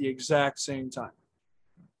theaters at the exact same time.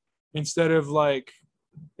 Instead of like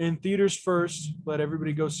in theaters first, let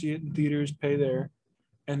everybody go see it in theaters, pay there,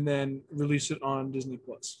 and then release it on Disney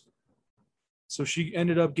Plus. So she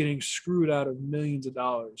ended up getting screwed out of millions of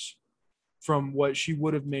dollars from what she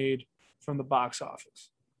would have made from the box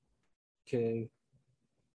office. Okay.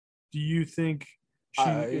 Do you think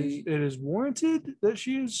it is warranted that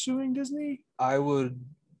she is suing Disney? I would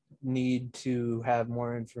need to have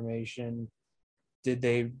more information. Did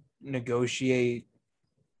they negotiate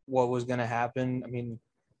what was going to happen? I mean,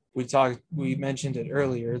 we mentioned it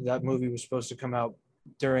earlier. That movie was supposed to come out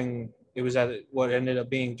what ended up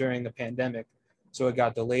being during the pandemic. So it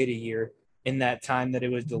got delayed a year. In that time that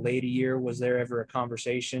it was delayed a year, was there ever a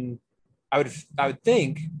conversation? I would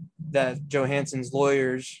think that Johansson's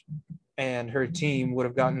lawyers and her team would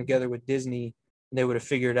have gotten together with Disney, and they would have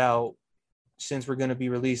figured out, since we're going to be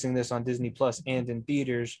releasing this on Disney Plus and in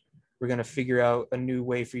theaters, we're going to figure out a new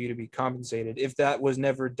way for you to be compensated. If that was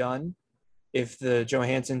never done, if the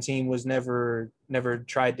Johansson team was never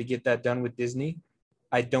tried to get that done with Disney,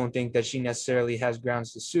 I don't think that she necessarily has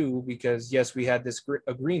grounds to sue, because yes, we had this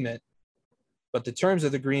agreement, but the terms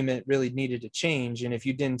of the agreement really needed to change. And if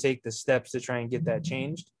you didn't take the steps to try and get that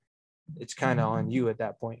changed, it's kind of on you at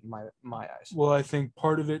that point in my eyes. Well, I think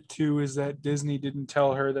part of it too is that Disney didn't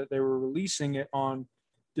tell her that they were releasing it on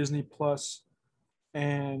Disney Plus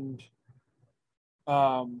and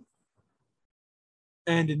in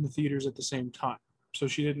the theaters at the same time. So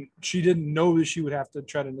she didn't know that she would have to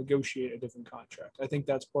try to negotiate a different contract. I think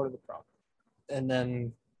that's part of the problem. And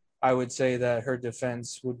then I would say that her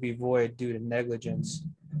defense would be void due to negligence,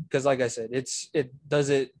 because like I said, does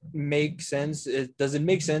it make sense? Does it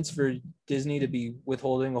make sense for Disney to be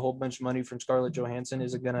withholding a whole bunch of money from Scarlett Johansson?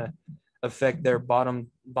 Is it going to affect their bottom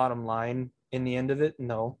line in the end of it?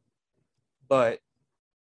 No. But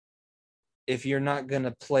if you're not going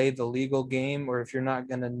to play the legal game, or if you're not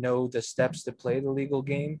going to know the steps to play the legal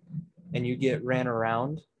game, and you get ran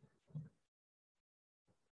around,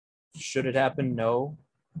 should it happen? No.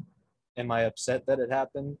 Am I upset that it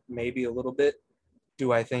happened? Maybe a little bit.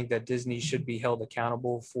 Do I think that Disney should be held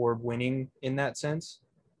accountable for winning in that sense?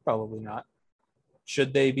 Probably not.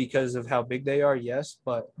 Should they because of how big they are? Yes,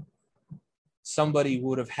 but somebody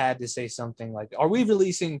would have had to say something like, are we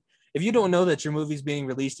releasing, if you don't know that your movie's being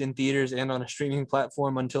released in theaters and on a streaming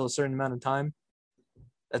platform until a certain amount of time,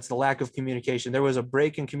 that's the lack of communication. There was a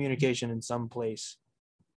break in communication in some place,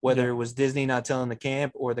 whether it was Disney not telling the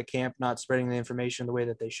camp or the camp not spreading the information the way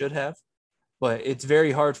that they should have. But it's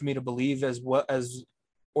very hard for me to believe, as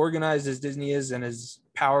organized as Disney is and as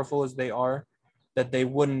powerful as they are, that they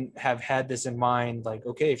wouldn't have had this in mind. Like,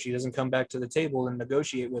 okay, if she doesn't come back to the table and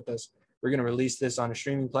negotiate with us, we're going to release this on a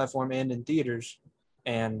streaming platform and in theaters,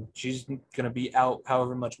 and she's going to be out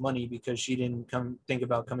however much money because she didn't think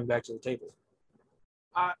about coming back to the table.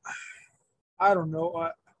 I don't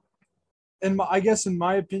know. I guess in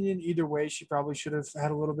my opinion, either way, she probably should have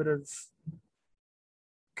had a little bit of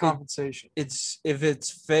compensation. If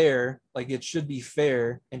it's fair, like it should be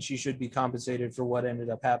fair, and she should be compensated for what ended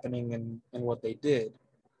up happening and what they did.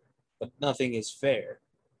 But nothing is fair.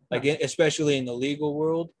 Like, especially in the legal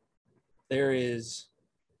world, there is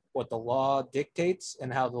what the law dictates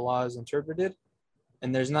and how the law is interpreted.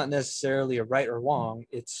 And there's not necessarily a right or wrong.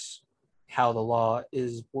 It's how the law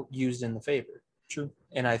is used in the favor. True.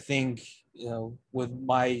 And I think, with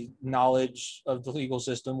my knowledge of the legal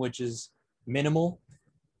system, which is minimal,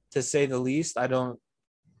 to say the least, the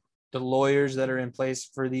lawyers that are in place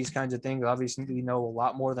for these kinds of things obviously know a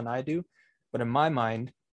lot more than I do. But in my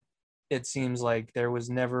mind, it seems like there was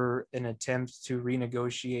never an attempt to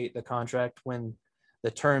renegotiate the contract when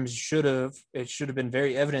the terms should have been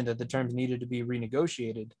very evident that the terms needed to be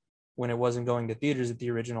renegotiated when it wasn't going to theaters at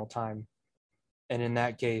the original time. And in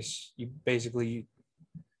that case, you basically,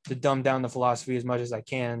 to dumb down the philosophy as much as I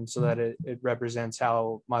can so that it represents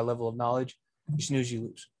how my level of knowledge, you snooze, you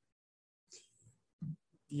lose.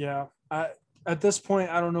 Yeah. At this point,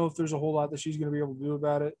 I don't know if there's a whole lot that she's going to be able to do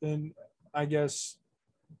about it. And I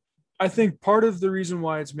think part of the reason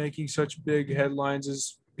why it's making such big headlines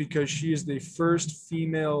is because she is the first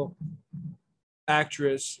female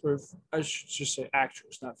actress, or I should just say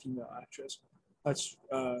actress, not female actress. That's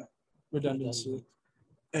redundancy.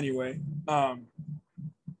 Anyway,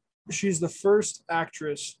 she's the first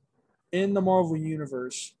actress in the Marvel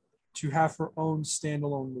Universe to have her own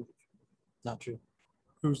standalone movie. Not true.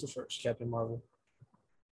 Who's the first? Captain Marvel.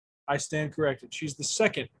 I stand corrected. She's the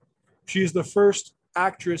second. She is the first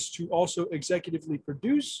actress to also executively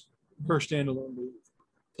produce her standalone movie.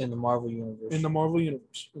 In the Marvel Universe. In the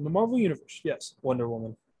Marvel Universe, yes. Wonder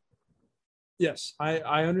Woman. Yes,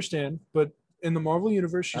 I understand. But in the Marvel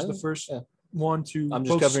Universe, she's the first one to I'm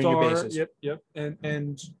just covering your bases. Yep.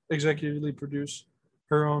 And executively produce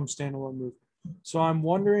her own standalone movie. So I'm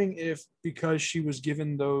wondering if, because she was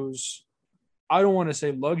given those, I don't want to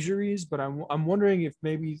say luxuries, but I'm wondering if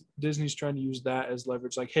maybe Disney's trying to use that as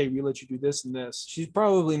leverage. Like, hey, we let you do this and this. She's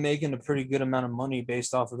probably making a pretty good amount of money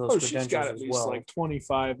based off of those credentials. She's got at least like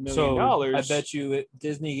 $25 million. So I bet you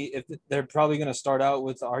Disney, if they're probably going to start out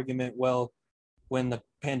with the argument, well, when the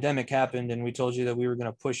pandemic happened and we told you that we were going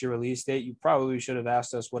to push your release date, you probably should have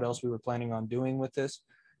asked us what else we were planning on doing with this.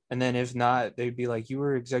 And then if not, they'd be like, you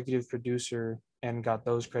were executive producer and got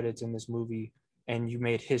those credits in this movie, and you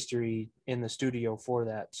made history in the studio for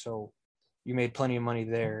that. So You made plenty of money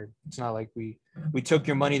there. It's not like we took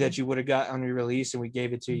your money that you would have got on your release and we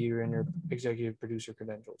gave it to you and your executive producer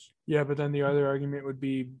credentials. Yeah, but then the other argument would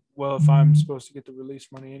be, well, if I'm supposed to get the release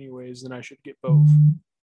money anyways, then I should get both.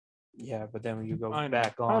 Yeah, but then when you go I know,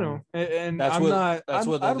 back on, I know, and that's I'm what not. that's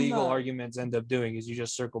what the I'm legal not, arguments end up doing is you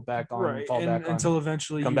just circle back on and right, fall and back on, until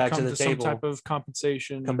eventually come you back to come the to some type table, of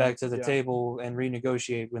compensation. come back to the yeah. table and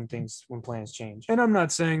renegotiate when plans change. And I'm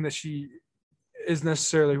not saying that she is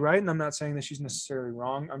necessarily right, and I'm not saying that she's necessarily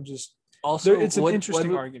wrong. I'm just Also, it's an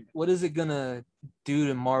interesting argument. What is it gonna do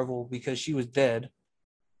to Marvel because she was dead?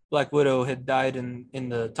 Black Widow had died in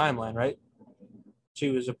the timeline, right? She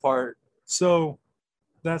was a part. So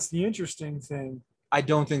that's the interesting thing. I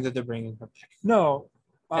don't think that they're bringing her back. No.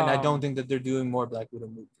 And I don't think that they're doing more Black Widow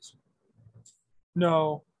movies.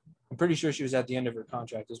 No. I'm pretty sure she was at the end of her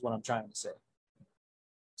contract, is what I'm trying to say.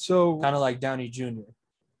 So kind of like Downey Jr.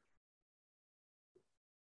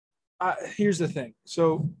 Here's the thing.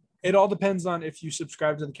 So it all depends on if you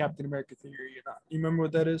subscribe to the Captain America theory or not. You remember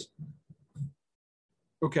what that is?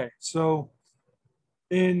 Okay. So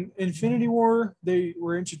in Infinity War, they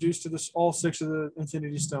were introduced to all 6 of the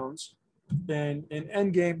Infinity Stones. And in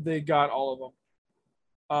Endgame, they got all of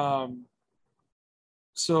them.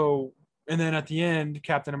 So, and then at the end,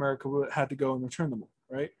 Captain America had to go and return them all,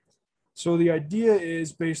 right? So the idea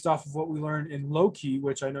is based off of what we learned in Loki,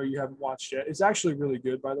 which I know you haven't watched yet. It's actually really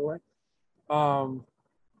good, by the way.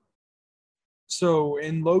 So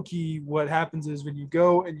in Loki, what happens is when you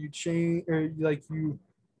go and you change, or like you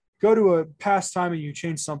go to a past time and you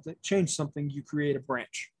change something, you create a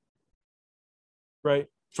branch, right,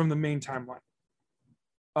 from the main timeline.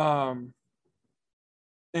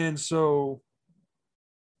 And so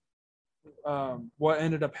what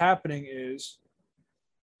ended up happening is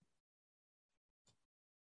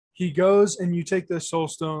he goes and you take the soul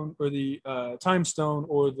stone or the time stone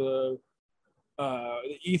or the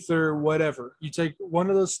ether, whatever. You take one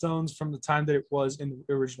of those stones from the time that it was in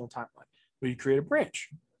the original timeline, but you create a branch.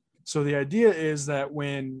 So the idea is that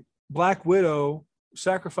when Black Widow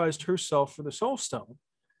sacrificed herself for the soul stone,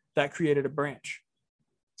 that created a branch.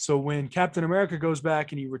 So when Captain America goes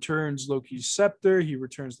back and he returns Loki's scepter, he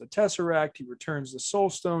returns the Tesseract, he returns the Soul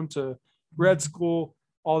Stone to Red Skull,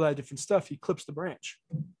 all that different stuff, he clips the branch.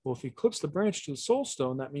 Well, if he clips the branch to the Soul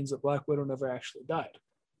Stone, that means that Black Widow never actually died.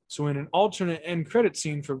 So in an alternate end credit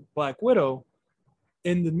scene for Black Widow,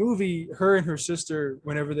 in the movie, her and her sister,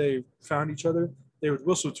 whenever they found each other, they would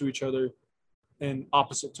whistle to each other in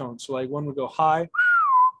opposite tones. So like one would go high, and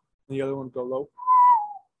the other one would go low,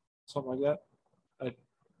 something like that.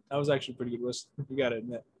 That was actually a pretty good whistle, you got to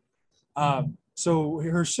admit. So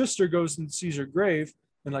her sister goes and sees her grave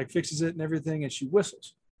and like fixes it and everything, and she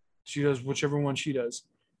whistles. She does whichever one she does.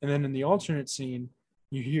 And then in the alternate scene,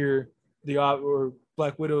 you hear or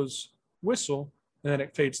Black Widow's whistle, and then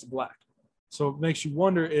it fades to black. So it makes you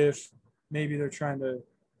wonder if maybe they're trying to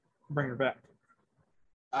bring her back.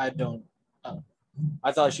 I don't.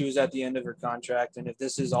 I thought she was at the end of her contract, and if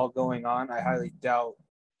this is all going on, I highly doubt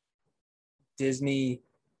Disney.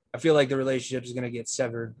 I feel like the relationship is going to get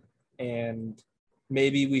severed, and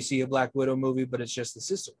maybe we see a Black Widow movie, but it's just the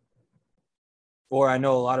sister. Or I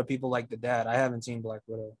know a lot of people like the dad. I haven't seen Black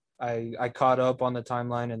Widow. I caught up on the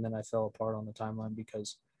timeline, and then I fell apart on the timeline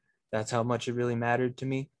because that's how much it really mattered to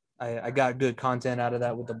me. I got good content out of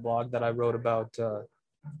that with the blog that I wrote about.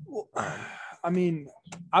 I mean,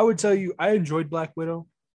 I would tell you I enjoyed Black Widow.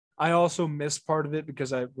 I also missed part of it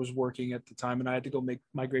because I was working at the time and I had to go make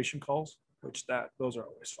migration calls, which those are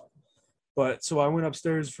always fun. But so I went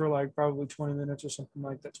upstairs for like probably 20 minutes or something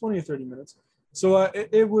like that, 20 or 30 minutes. So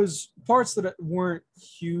it was parts that weren't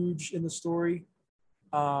huge in the story.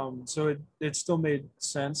 So it still made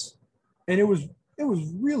sense. And it was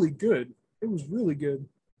really good. It was really good.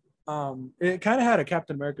 It kind of had a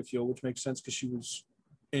Captain America feel, which makes sense because she was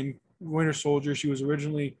in Winter Soldier. She was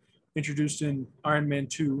originally introduced in Iron Man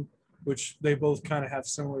 2, which they both kind of have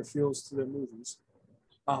similar feels to their movies.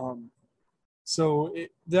 So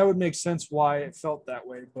that would make sense why it felt that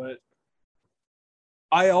way. But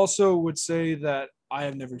I also would say that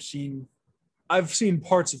I've seen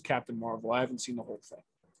parts of Captain Marvel. I haven't seen the whole thing.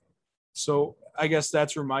 So I guess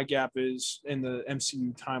that's where my gap is in the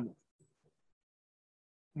MCU timeline.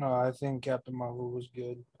 No, I think Captain Marvel was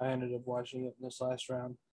good. I ended up watching it in this last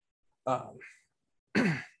round.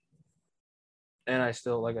 And I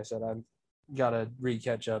still, like I said, I've got to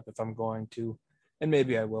re-catch up if I'm going to. And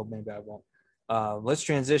maybe I will, maybe I won't. Let's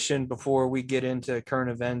transition before we get into current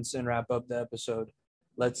events and wrap up the episode.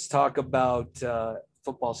 Let's talk about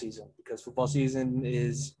football season, because football season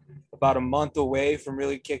is about a month away from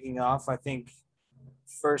really kicking off. I think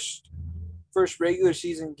first first regular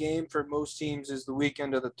season game for most teams is the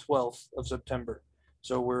weekend of the 12th of September.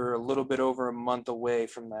 So we're a little bit over a month away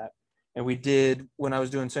from that. And we did, when I was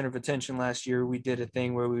doing Center of Attention last year, we did a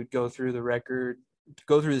thing where we would go through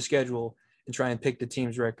the schedule and try and pick the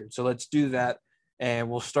team's record. So let's do that. And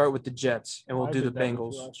we'll start with the Jets and we'll do the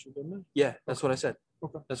Bengals. Yeah, that's what I said.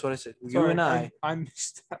 Okay. That's what I said. Sorry, you and I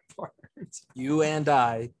missed that part. You and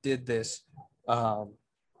I did this.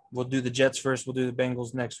 We'll do the Jets first. We'll do the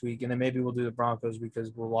Bengals next week. And then maybe we'll do the Broncos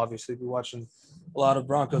because we'll obviously be watching a lot of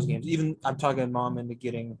Broncos games. Even I'm talking Mom into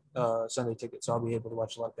getting Sunday tickets, so I'll be able to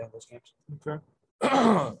watch a lot of Bengals games. Okay.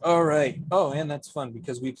 All right. Oh, and that's fun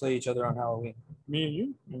because we play each other on Halloween. Me and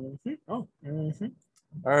you? Mm-hmm. Oh. Mm-hmm.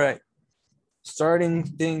 All right. Starting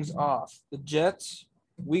things off. The Jets,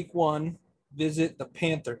 week 1, visit the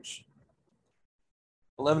Panthers.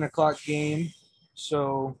 11 o'clock game.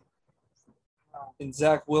 So in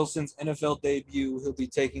Zach Wilson's NFL debut, he'll be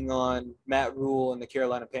taking on Matt Rule and the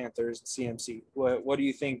Carolina Panthers, CMC. What do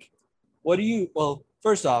you think? Well,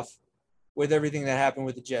 first off, with everything that happened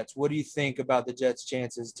with the Jets, what do you think about the Jets'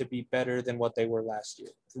 chances to be better than what they were last year?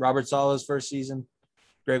 Robert Saleh's first season,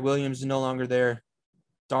 Greg Williams is no longer there.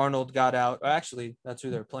 Darnold got out. Actually, that's who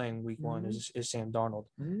they're playing week 1 is Sam Darnold.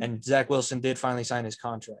 Mm-hmm. And Zach Wilson did finally sign his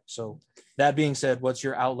contract. So that being said, what's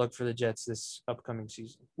your outlook for the Jets this upcoming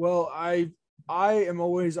season? Well, I am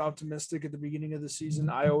always optimistic at the beginning of the season.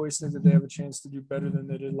 I always think that they have a chance to do better than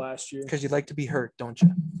they did last year. Because you'd like to be hurt, don't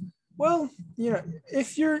you? Well,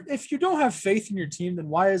 if you don't have faith in your team, then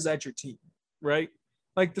why is that your team, right?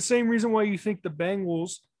 Like the same reason why you think the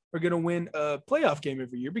Bengals are going to win a playoff game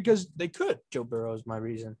every year, because they could. Joe Burrow is my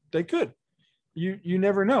reason. They could. You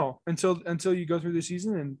never know until you go through the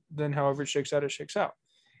season, and then however it shakes out, it shakes out.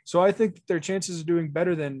 So I think their chances of doing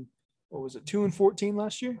better than, what was it, 2-14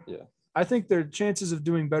 last year? Yeah. I think their chances of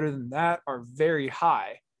doing better than that are very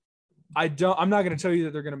high. I'm not going to tell you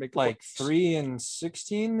that they're going to make like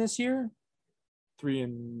 3-16 this year.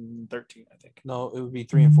 3-13, I think. No, it would be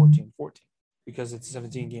 3-14. 14, because it's a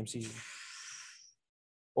 17-game season.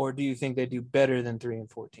 Or do you think they do better than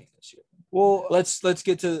 3-14 this year? Well, let's do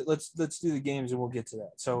the games and we'll get to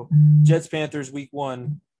that. So Jets Panthers week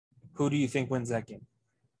 1, who do you think wins that game?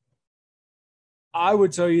 I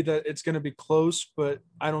would tell you that it's going to be close, but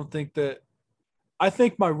I don't think that. I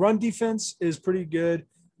think my run defense is pretty good,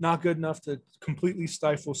 not good enough to completely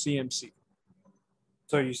stifle CMC.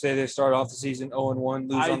 So you say they start off the season 0-1,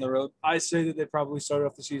 lose on the road? I say that they probably start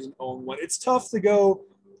off the season 0-1. It's tough to go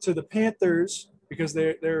to the Panthers because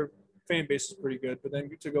their fan base is pretty good, but then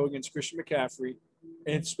to go against Christian McCaffrey,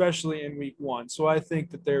 and especially in week 1. So I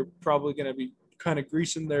think that they're probably going to be kind of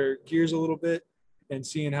greasing their gears a little bit and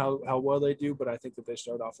seeing how well they do, but I think that they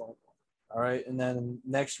start off 0-1. All right, and then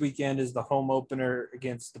next weekend is the home opener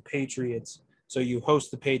against the Patriots. So you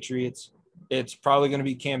host the Patriots. It's probably going to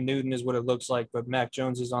be Cam Newton is what it looks like, but Mac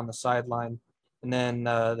Jones is on the sideline. And then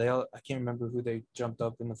I can't remember who they jumped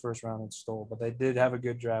up in the first round and stole, but they did have a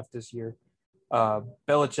good draft this year.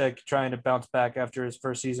 Belichick trying to bounce back after his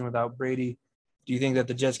first season without Brady. Do you think that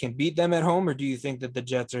the Jets can beat them at home, or do you think that the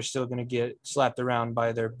Jets are still going to get slapped around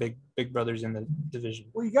by their big brothers in the division?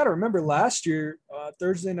 Well, you got to remember last year,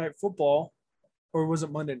 Thursday Night Football, or was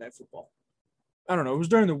it Monday Night Football? I don't know. It was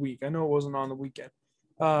during the week. I know it wasn't on the weekend.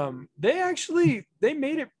 They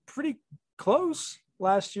made it pretty close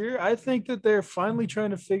last year. I think that they're finally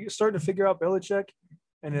starting to figure out Belichick,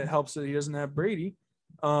 and it helps that he doesn't have Brady.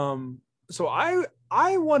 So I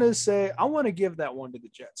want to give that one to the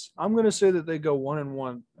Jets. I'm going to say that they go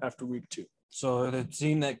 1-1 after week 2. So the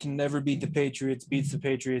team that can never beat the Patriots beats the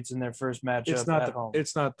Patriots in their first matchup at home.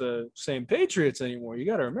 It's not the same Patriots anymore. You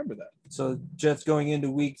got to remember that. So Jets going into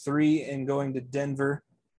week 3 and going to Denver,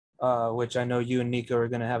 which I know you and Nico are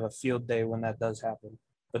going to have a field day when that does happen.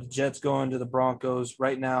 But the Jets going to the Broncos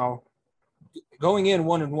right now, going in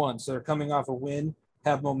 1-1. So they're coming off a win,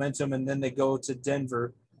 have momentum, and then they go to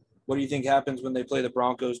Denver. What do you think happens when they play the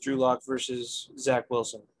Broncos, Drew Lock versus Zach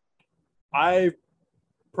Wilson? I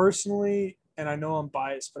personally, and I know I'm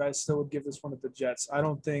biased, but I still would give this one to the Jets. I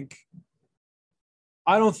don't think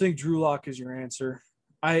Drew Lock is your answer.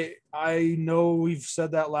 I know we've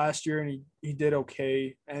said that last year, and he did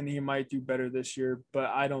okay, and he might do better this year, but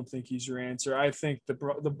I don't think he's your answer. I think the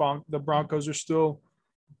Broncos are still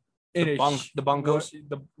the Bunkos?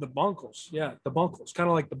 The Bunkos. Yeah, the Bunkos. Kind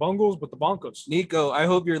of like the Bungles, but the Bunkos. Nico, I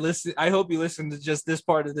hope you're listening. I hope you listen to just this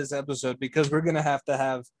part of this episode, because we're gonna have to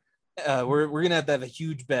have we're gonna have to have a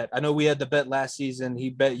huge bet. I know we had the bet last season.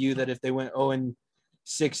 He bet you that if they went 0-16,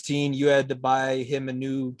 you had to buy him a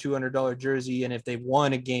new $200 jersey, and if they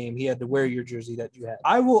won a game, he had to wear your jersey that you had.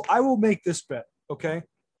 I will make this bet, okay?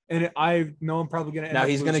 and I know I'm probably going to end Now up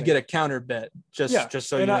he's going to losing. get a counter bet, just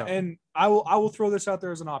so you know. And I will throw this out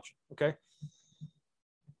there as an option. Okay.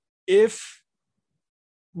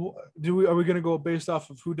 Are we going to go based off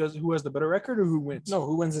of who has the better record or who wins? No,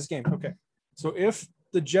 who wins this game? Okay. So if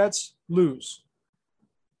the Jets lose,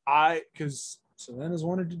 because Savannah's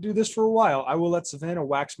wanted to do this for a while, I will let Savannah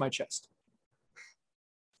wax my chest.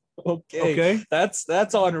 Okay. That's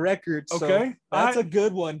on record. So okay. That's a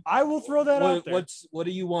good one. I will throw that out there. What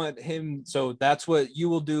do you want him? So that's what you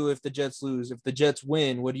will do if the Jets lose. If the Jets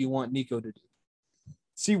win, what do you want Nico to do?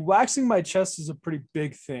 See, waxing my chest is a pretty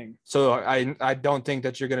big thing. So I don't think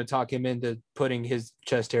that you're going to talk him into putting his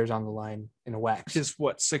chest hairs on the line in a wax. His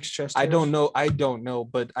 6 chest hairs? I don't know,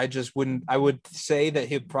 but I just wouldn't. I would say that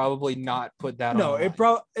he'd probably not put that on. No, it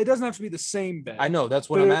doesn't have to be the same bet. I know, that's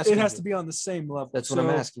what I'm asking. It has to be on the same level. That's what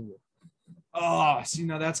I'm asking you. Oh, see,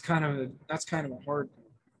 now that's kind of a hard.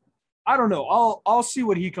 I don't know. I'll see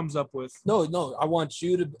what he comes up with. No, I want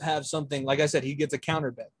you to have something. Like I said, he gets a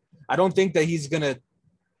counter bet. I don't think that he's gonna.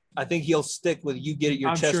 I think he'll stick with you get your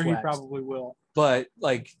chest waxed. I'm sure he probably will. But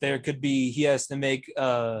like there could be, he has to make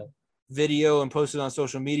a video and post it on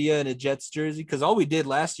social media in a Jets jersey. Because all we did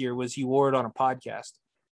last year was he wore it on a podcast.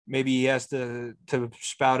 Maybe he has to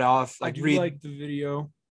spout off. I do like the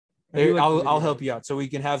video. I'll help you out. So we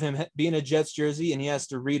can have him be in a Jets jersey and he has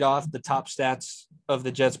to read off the top stats of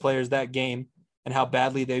the Jets players that game and how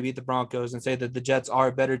badly they beat the Broncos and say that the Jets are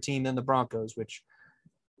a better team than the Broncos, which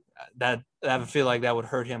I feel like that would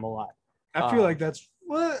hurt him a lot. I feel like that's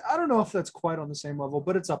I don't know if that's quite on the same level,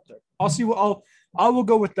 but it's up there. I'll see what I will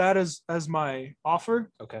go with that as my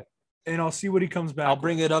offer. Okay. And I'll see what he comes back. I'll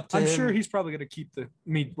bring it up to him. I'm sure he's probably going to keep the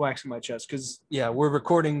me waxing my chest because we're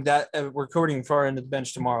recording far into the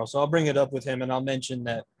bench tomorrow. So I'll bring it up with him and I'll mention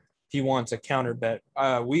that he wants a counter bet.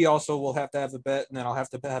 We also will have to have a bet, and then I'll have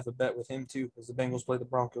to have a bet with him too because the Bengals play the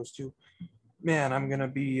Broncos too. Man, I'm going to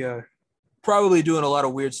be probably doing a lot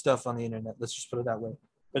of weird stuff on the internet. Let's just put it that way.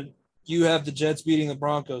 But you have the Jets beating the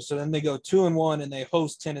Broncos. So then they go 2-1 and they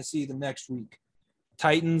host Tennessee the next week.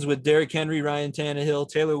 Titans with Derrick Henry, Ryan Tannehill,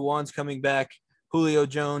 Taylor Lewan's coming back, Julio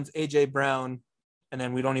Jones, A.J. Brown, and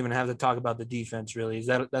then we don't even have to talk about the defense, really.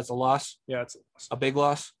 That's a loss? Yeah, it's a loss. A big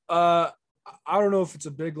loss? I don't know if it's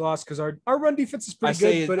a big loss because our run defense is pretty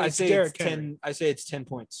good, but it's Derrick Henry. I say it's 10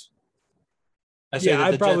 points. I say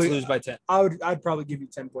that the Jets lose by 10. I'd probably give you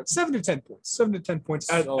 10 points. 7 to 10 points. 7 to 10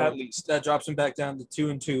 points at least. That drops them back down to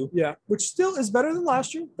 2-2. Yeah, which still is better than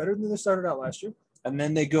last year. Better than they started out last year. And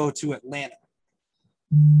then they go to Atlanta.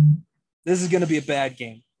 This is going to be a bad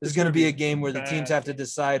game. This is going to be a game where the teams have to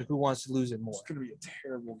decide who wants to lose it more. It's going to be a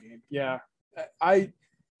terrible game. Yeah. I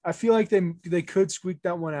feel like they could squeak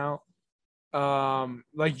that one out.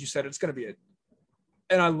 Like you said, it's going to be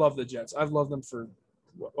and I love the Jets. I've loved them for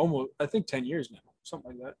almost, I think 10 years now,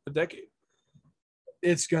 something like that, a decade.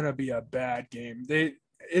 It's going to be a bad game.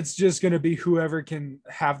 It's just going to be whoever can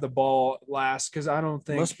have the ball last. Cause I don't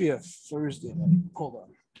think it must be a Thursday night. Hold on.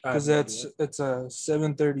 Because it's a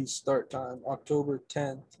 7:30 start time, October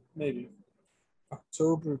 10th. Maybe.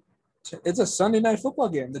 October 10th. It's a Sunday night football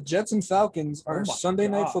game. The Jets and Falcons are Sunday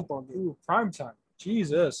night football game. Ooh, prime time.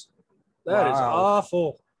 Jesus. That is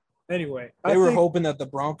awful. Anyway. They were hoping that the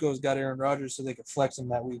Broncos got Aaron Rodgers so they could flex him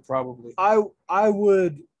that week, probably. I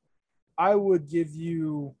would give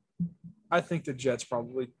you – I think the Jets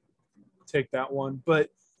probably take that one. But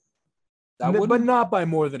not by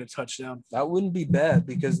more than a touchdown. That wouldn't be bad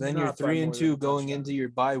because then you're 3-2 going into your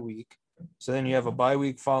bye week. So then you have a bye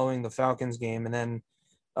week following the Falcons game, and then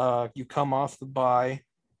you come off the bye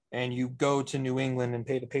and you go to New England and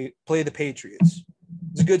play the Patriots.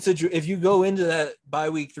 It's a good situation. If you go into that bye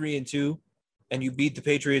week 3-2 and you beat the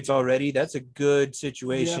Patriots already, that's a good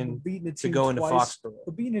situation to go into Foxborough.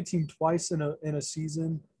 But beating a team twice in a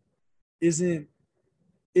season is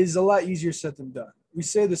a lot easier said than done. We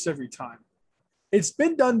say this every time. It's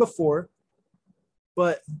been done before,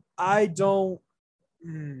 but I don't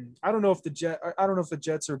know if the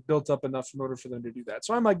Jets are built up enough in order for them to do that.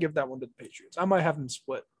 So I might give that one to the Patriots. I might have them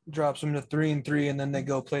split. Drops them to 3-3, and then they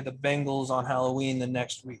go play the Bengals on Halloween the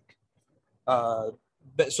next week.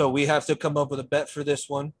 So we have to come up with a bet for this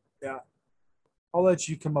one. Yeah. I'll let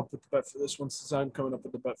you come up with the bet for this one since I'm coming up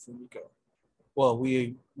with the bet for Nico. Well,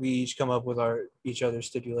 we each come up with each other's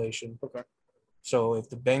stipulation. Okay. So if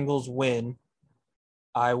the Bengals win,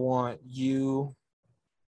 I want you.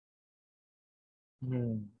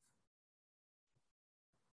 If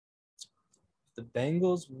the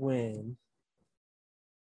Bengals win,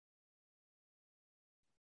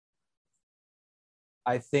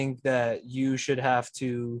 I think that you should have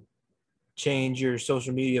to change your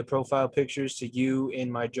social media profile pictures to you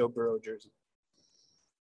in my Joe Burrow jersey.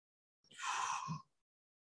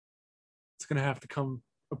 gonna have to come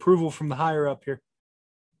approval from the higher up here.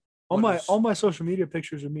 All my social media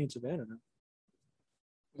pictures of me and Savannah now.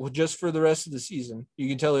 Well, just for the rest of the season. You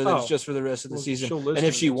can tell her that it's just for the rest of the season. And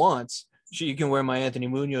if she wants, you can wear my Anthony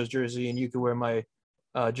Munoz jersey and you can wear my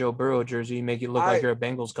Joe Burrow jersey and make it look like you're a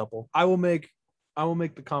Bengals couple. I will make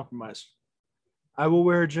the compromise. I will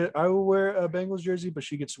wear a Bengals jersey, but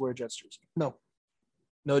she gets to wear a Jets jersey.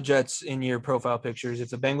 No Jets in your profile pictures. If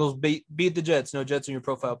the Bengals beat the Jets, no Jets in your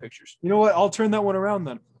profile pictures. You know what? I'll turn that one around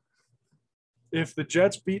then. If the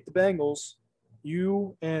Jets beat the Bengals,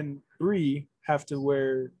 you and Bree have to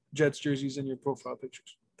wear Jets jerseys in your profile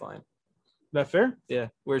pictures. Fine. Is that fair? Yeah.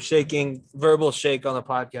 We're shaking, verbal shake on the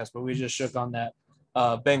podcast, but we just shook on that.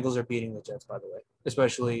 Bengals are beating the Jets, by the way,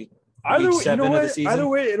 especially week 7 of the season. Either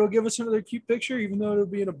way, it'll give us another cute picture, even though it'll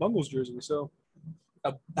be in a Bengals jersey. So,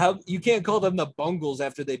 how you can't call them the Bungles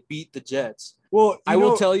after they beat the Jets. Well, I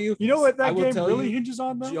will tell you. You know what that game really hinges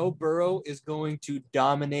on, though? Joe Burrow is going to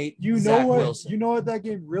dominate. Zach Wilson. You know what that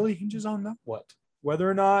game really hinges on, though? What? Whether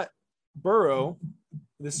or not Burrow.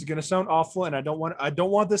 This is going to sound awful, and I don't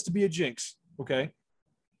want this to be a jinx. Okay,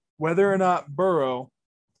 whether or not Burrow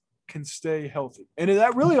can stay healthy, and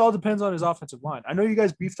that really all depends on his offensive line. I know you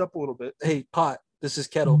guys beefed up a little bit. Hey, Pot, this is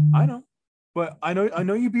Kettle. I know. But I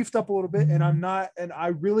know you beefed up a little bit, and I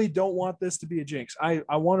really don't want this to be a jinx. I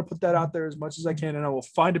want to put that out there as much as I can, and I will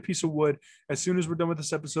find a piece of wood as soon as we're done with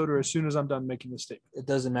this episode or as soon as I'm done making this statement. It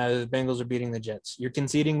doesn't matter. The Bengals are beating the Jets. You're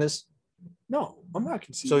conceding this? No, I'm not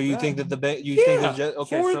conceding. So you think that think the Jets?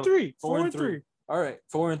 Okay, 4-3. 4-3. All right,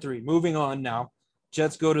 4-3. Moving on now.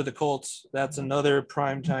 Jets go to the Colts. That's another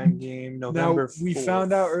primetime game, November 4th. We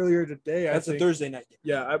found out earlier today. That's a Thursday night game.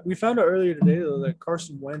 Yeah, we found out earlier today though that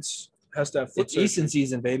Carson Wentz has to have foot surgery. It's Easton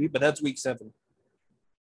season, baby, but that's week 7.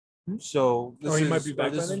 So he might be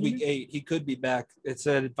back. This is week 8. He could be back. It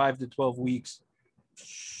said 5 to 12 weeks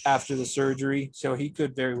after the surgery, so he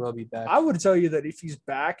could very well be back. I would tell you that if he's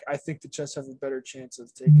back, I think the Jets have a better chance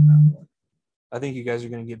of taking that one. I think you guys are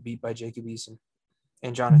going to get beat by Jacob Eason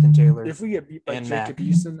and Jonathan Taylor. If we get beat by Jacob Mac.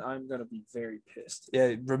 Eason, I'm going to be very pissed.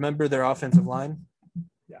 Yeah, remember their offensive line?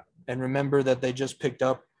 Yeah. And remember that they just picked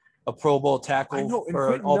up a Pro Bowl tackle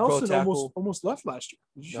or an All-Pro tackle. Almost left last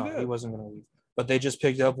year. No, he wasn't going to leave. But they just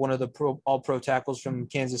picked up one of the All-Pro tackles from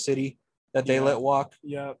Kansas City that they let walk.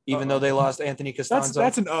 Yeah. Even though they lost Anthony Costanzo.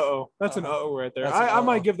 That's an uh-oh. That's an uh-oh right there. I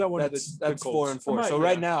might give that one that's, to the That's Colts. 4-4. So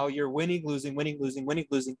right now you're winning,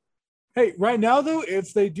 losing. Hey, right now though,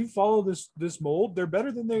 if they do follow this mold, they're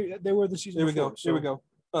better than they were the season before. Here we go.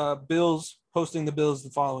 Bills hosting the Bills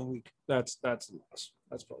the following week. That's a loss.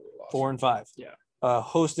 That's probably a loss. 4-5. Yeah.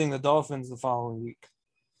 Hosting the Dolphins the following week.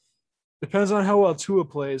 Depends on how well Tua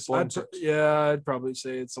plays. 4-6. I'd probably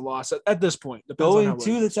say it's a loss at this point. Going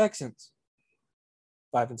to the Texans.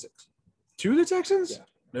 5-6. To the Texans? Yeah.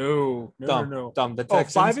 No. Dumb. The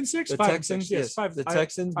Texans. 5-6. The 5-6. Texans. Yes. 5. The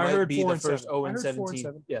Texans might be the first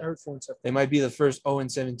 0-17. Yeah. I heard 4-7. They might be the first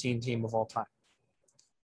 0-17 team of all time.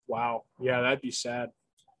 Wow. Yeah, that'd be sad.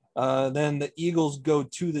 Then the Eagles go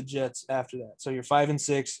to the Jets after that. So you're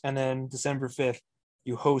 5-6, and then December 5th,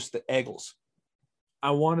 you host the Eagles.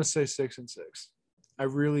 I want to say 6-6. I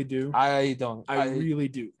really do. I don't. I really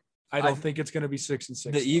do. I don't think it's going to be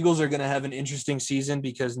 6-6. The Eagles are going to have an interesting season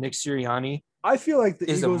because Nick Sirianni. I feel like the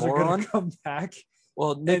Eagles are going to come back.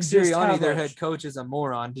 Well, Nick Sirianni, their head coach, is a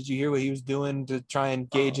moron. Did you hear what he was doing to try and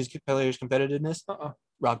gauge his players' competitiveness?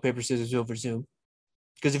 Rock, paper, scissors over Zoom.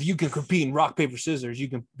 Because if you can compete in rock, paper, scissors, you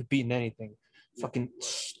can compete in anything. Fucking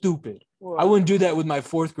stupid. Well, I wouldn't do that with my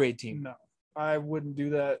 4th grade team. No, I wouldn't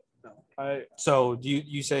do that. No. So do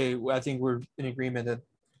you say, I think we're in agreement that,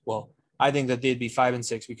 well, I think that they'd be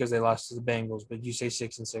 5-6 because they lost to the Bengals, but you say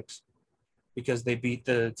 6-6 because they beat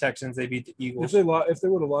the Texans, they beat the Eagles. If they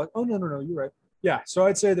would have lost, no, you're right. Yeah, so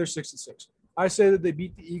I'd say they're 6-6. I say that they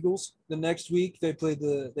beat the Eagles. The next week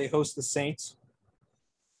they host the Saints.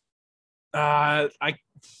 It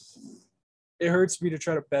hurts me to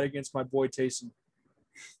try to bet against my boy Taysom.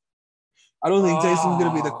 I don't think Taysom's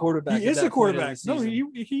going to be the quarterback. He is the quarterback. No, he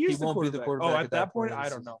is he the won't quarterback. be the quarterback. At that point, I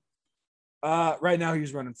don't know. Right now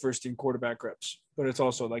he's running first team quarterback reps, but it's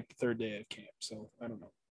also like the 3rd day of camp, so I don't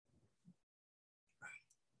know.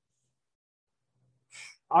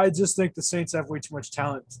 I just think the Saints have way too much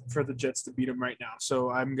talent for the Jets to beat them right now, so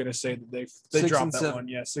I'm gonna say that they dropped that one.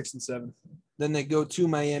 Yeah, 6-7. Then they go to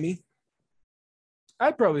Miami.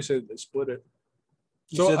 I'd probably say that they split it.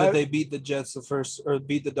 You said that they beat the Jets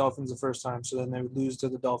beat the Dolphins the first time, so then they would lose to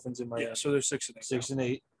the Dolphins in Miami. Yeah, so they're 6-8.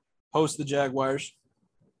 6-8. Host the Jaguars.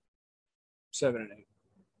 7-8.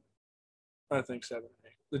 I think 7-8.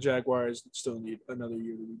 The Jaguars still need another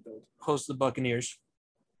year to rebuild. Host the Buccaneers.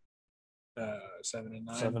 7-9.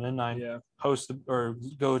 7-9. Yeah. Host or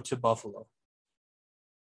go to Buffalo.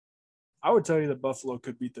 I would tell you that Buffalo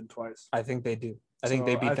could beat them twice. I think they do. I think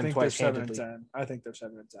they beat them twice handedly. 7-10. I think they're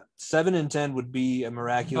 7-10. 7-10 would be a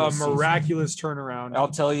miraculous turnaround. I'll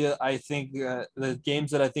tell you, I think the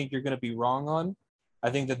games that I think you're going to be wrong on,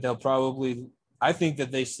 I think that I think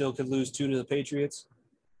that they still could lose 2 to the Patriots.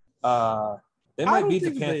 They might beat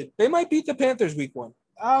the Panthers. They might beat the Panthers week 1.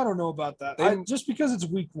 I don't know about that. Just because it's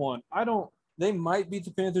week 1, They might beat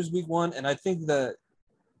the Panthers week 1, and I think that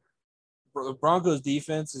the Broncos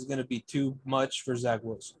defense is going to be too much for Zach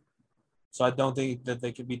Wilson. So I don't think that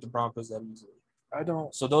they can beat the Broncos that easily. I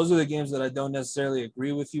don't. So those are the games that I don't necessarily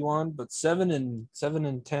agree with you on. But 7-10,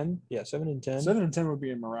 yeah, 7-10. 7-10 would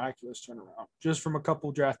be a miraculous turnaround, just from a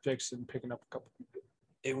couple draft picks and picking up a couple people.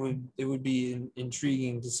 It would be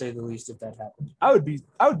intriguing to say the least if that happened. I would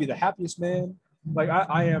be the happiest man. Like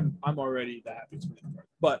I'm already the happiest man.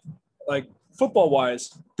 But like football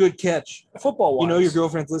wise, good catch. Football wise, you know your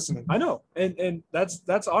girlfriend's listening. I know, and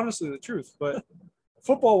that's honestly the truth. But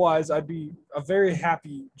football wise, I'd be a very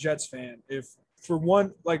happy Jets fan if from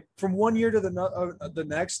one year to the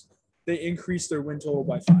next they increase their win total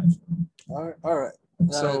by 5. All right.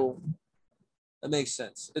 So that makes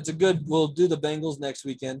sense. We'll do the Bengals next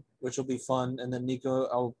weekend, which will be fun, and then Nico,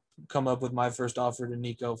 I'll come up with my first offer to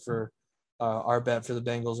Nico for our bet for the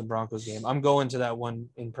Bengals and Broncos game. I'm going to that one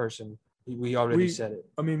in person. We already said it.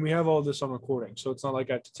 I mean, we have all this on recording, so it's not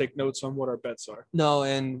like I have to take notes on what our bets are. No,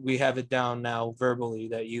 and we have it down now verbally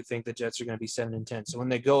that you think the Jets are going to be 7-10. So when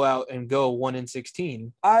they go out and go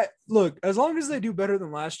 1-16, look, as long as they do better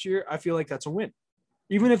than last year, I feel like that's a win.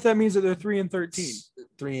 Even if that means that they're 3-13,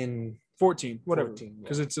 3-14, whatever,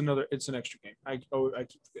 because it's an extra game. I keep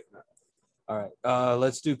forgetting that. All right,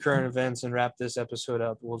 let's do current events and wrap this episode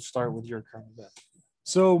up. We'll start with your current event.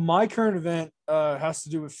 So my current event has to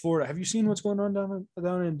do with Florida. Have you seen what's going on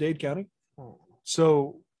down in Dade County?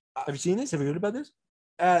 So have you seen this? Have you heard about this?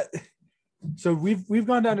 So we've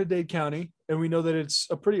gone down to Dade County, and we know that it's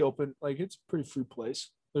a pretty open, like it's a pretty free place.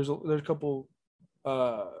 There's a couple,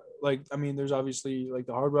 there's obviously like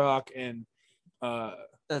the Hard Rock and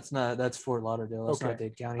that's Fort Lauderdale. That's not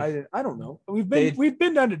Dade County. I don't know. We've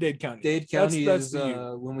been down to Dade County. Dade County is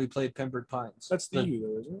when we played Pembroke Pines. That's the U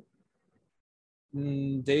though, isn't it?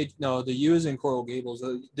 The U is in Coral Gables.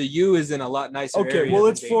 The U is in a lot nicer area. Okay, well,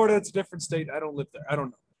 it's Florida. It's a different state. I don't live there. I don't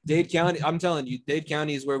know. Dade County. I'm telling you, Dade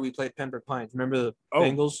County is where we played Pembroke Pines. Remember the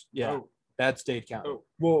Bengals? Yeah, that's Dade County. Oh.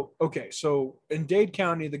 Well, okay. So in Dade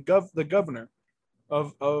County, the governor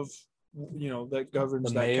of that governs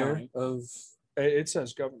the that mayor county of. It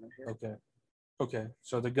says governor here. Okay.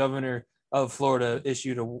 So the governor of Florida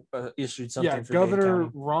issued something. Yeah, for Governor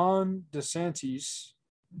Ron DeSantis.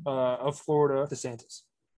 Of Florida. DeSantis.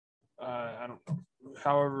 I don't know.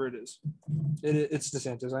 However it is. It's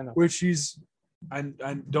DeSantis, I know. Which I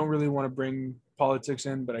don't really want to bring politics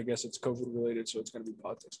in, but I guess it's COVID related, so it's going to be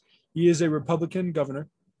politics. He is a Republican governor.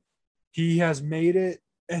 He has made it,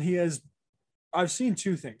 and I've seen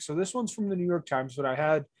 2 things. So this one's from the New York Times, but I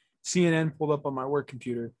had CNN pulled up on my work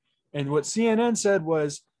computer. And what CNN said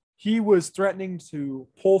was he was threatening to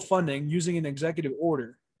pull funding using an executive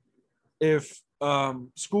order if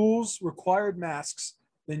schools required masks,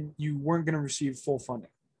 then you weren't going to receive full funding.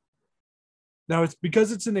 Now it's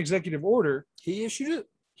because it's an executive order. He issued it.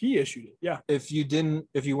 Yeah. If you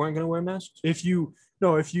weren't going to wear masks, if you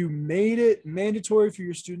made it mandatory for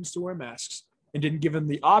your students to wear masks and didn't give them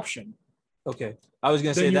the option. Okay, I was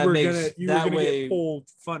going to say that makes you were going to get pulled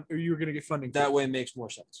fund, or you were going to get funding. That way makes more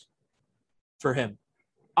sense for him.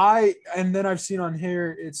 And then I've seen on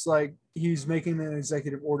here, it's like he's making an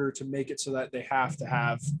executive order to make it so that they have to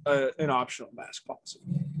have an optional mask policy.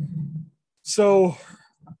 So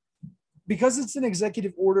because it's an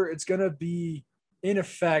executive order, it's going to be in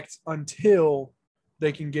effect until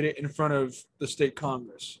they can get it in front of the state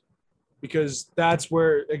Congress, because that's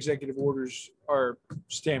where executive orders are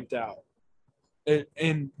stamped out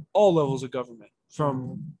in all levels of government,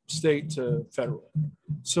 from state to federal.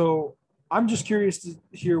 So I'm just curious to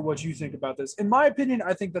hear what you think about this. In my opinion,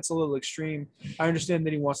 I think that's a little extreme. I understand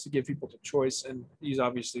that he wants to give people the choice, and he's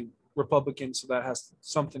obviously Republican, so that has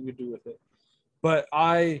something to do with it. But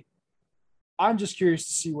I'm just curious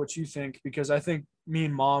to see what you think, because I think me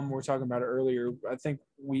and Mom were talking about it earlier. I think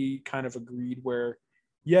we kind of agreed where,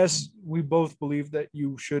 yes, we both believe that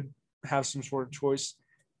you should have some sort of choice,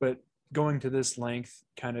 but going to this length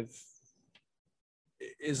kind of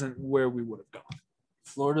isn't where we would have gone.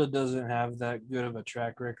 Florida doesn't have that good of a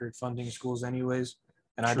track record funding schools anyways.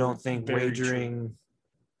 And I don't think wagering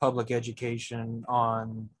public education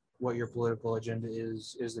on what your political agenda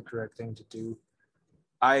is the correct thing to do.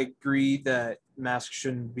 I agree that masks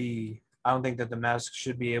shouldn't be. I don't think that the mask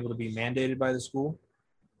should be able to be mandated by the school.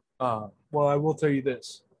 Well, I will tell you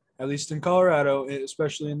this, at least in Colorado,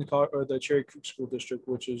 especially in the Cherry Creek School District,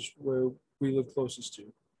 which is where we live closest to.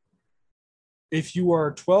 If you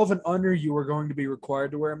are 12 and under, you are going to be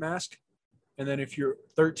required to wear a mask. And then if you're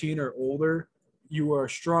 13 or older, you are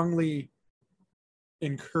strongly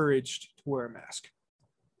encouraged to wear a mask.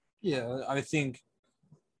 Yeah, I think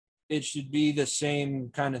it should be the same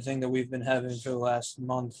kind of thing that we've been having for the last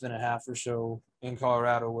month and a half or so in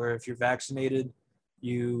Colorado, where if you're vaccinated,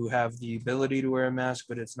 you have the ability to wear a mask,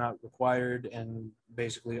 but it's not required, and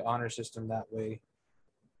basically honor system that way,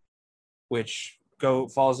 which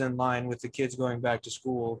falls in line with the kids going back to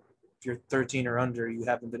school. If you're 13 or under, you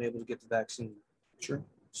haven't been able to get the vaccine. Sure.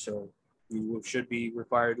 So you should be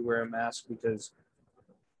required to wear a mask, because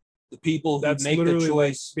the people who That's make the literally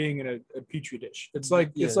like choice, being in a petri dish. It's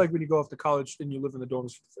like when you go off to college and you live in the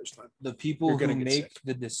dorms for the first time. the people You're who gonna get make sick.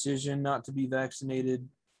 the decision not to be vaccinated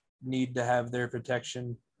need to have their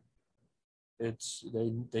protection.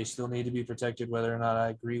 They still need to be protected, whether or not I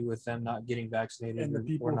agree with them not getting vaccinated And the or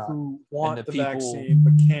people not. who want the the people- vaccine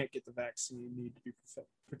but can't get the vaccine need to be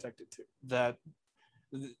protected too. That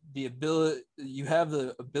the ability, you have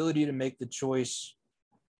the ability to make the choice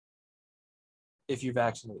if you're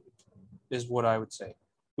vaccinated, is what I would say,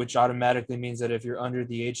 which automatically means that if you're under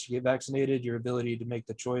the age to get vaccinated, your ability to make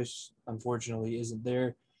the choice, unfortunately, isn't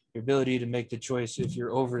there. Your ability to make the choice if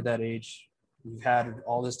you're over that age, you've had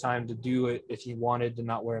all this time to do it if you wanted to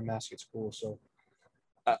not wear a mask at school. So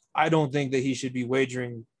I don't think that he should be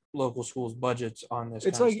wagering local schools' budgets on this.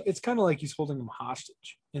 It's kind of like he's holding them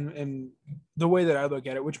hostage in the way that I look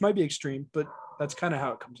at it, which might be extreme, but that's kind of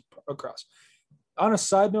how it comes across. On a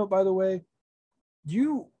side note, by the way,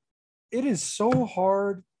 it is so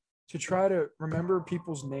hard to try to remember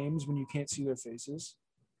people's names when you can't see their faces.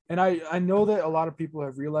 And I know that a lot of people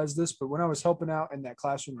have realized this, but when I was helping out in that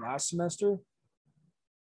classroom last semester,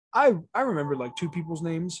 I remembered like two people's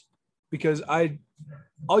names because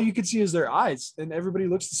all you could see is their eyes and everybody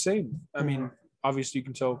looks the same. I mean, obviously you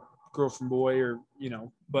can tell girl from boy or,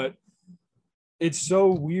 but it's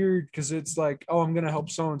so weird because it's like, oh, I'm going to help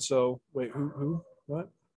so-and-so. Wait, who, what?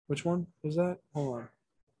 Which one is that? Hold on.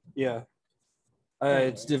 Yeah.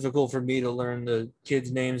 It's difficult for me to learn the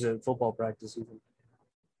kids' names at football practice even.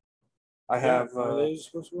 I have. Are they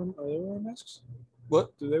supposed to wear? Are they wearing masks?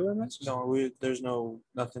 What? Do they wear masks? No, there's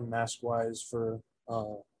nothing mask wise for.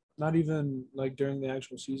 Not even like during the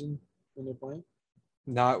actual season when they're playing.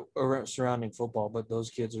 Not surrounding football, but those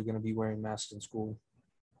kids are going to be wearing masks in school.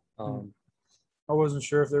 I wasn't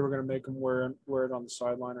sure if they were going to make them wear it on the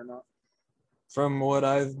sideline or not. From what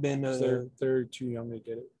I've been, they're too young to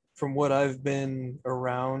get it. From what I've been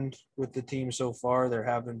around with the team so far, they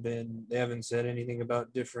haven't said anything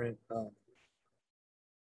about different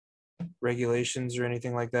regulations or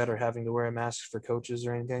anything like that, or having to wear a mask for coaches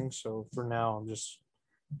or anything. So for now, I'm just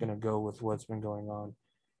gonna go with what's been going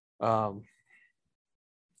on.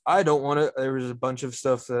 I don't want to. There was a bunch of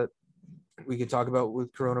stuff that we could talk about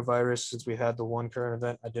with coronavirus since we had the one current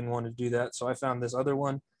event. I didn't want to do that, so I found this other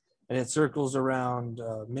one, and it circles around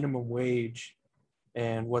minimum wage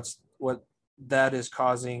and what that is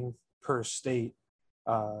causing per state.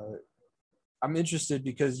 I'm interested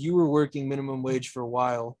because you were working minimum wage for a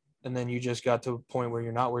while, and then you just got to a point where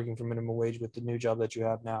you're not working for minimum wage with the new job that you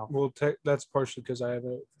have now. Well, that's partially because I have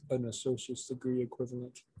an associate's degree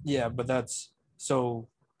equivalent. Yeah, but so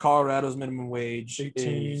Colorado's minimum wage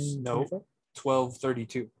is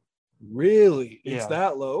 $12.32. Really? Yeah. It's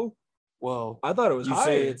that low? Well, I thought it was higher.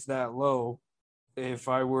 Say it's that low. If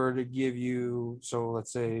I were to give you, so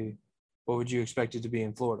let's say, what would you expect it to be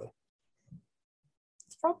in Florida?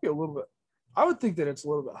 It's probably a little bit. I would think that it's a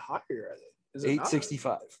little bit higher. I think. Is it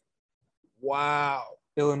 $8.65. Wow.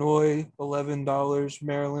 Illinois $11,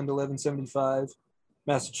 Maryland $11.75,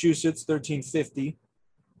 Massachusetts $13.50.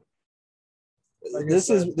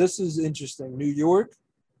 This is interesting. New York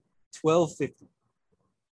 $12.50.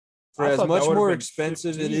 For as much more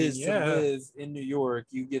expensive 15, it is to live in New York,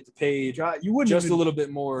 you get to pay you wouldn't just a little bit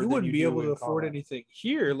more. You wouldn't be able to afford anything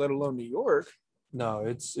here, let alone New York. No,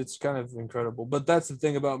 it's kind of incredible. But that's the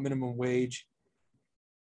thing about minimum wage.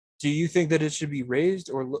 Do you think that it should be raised,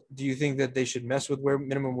 or do you think that they should mess with where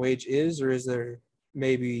minimum wage is, or is there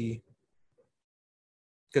maybe,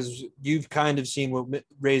 because you've kind of seen what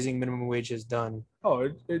raising minimum wage has done? Oh,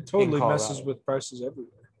 it totally messes with prices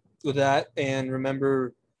everywhere. With that, and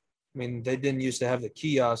remember, I mean, they didn't used to have the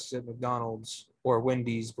kiosks at McDonald's or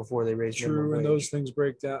Wendy's before they raised minimum wage. True, and those things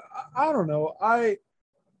break down. I don't know.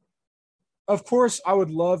 Of course, I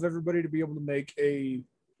would love everybody to be able to make a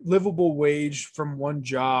livable wage from one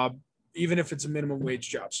job, even if it's a minimum wage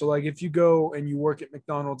job. So like if you go and you work at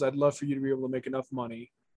McDonald's, I'd love for you to be able to make enough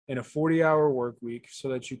money in a 40-hour work week so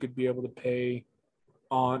that you could be able to pay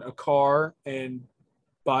on a car and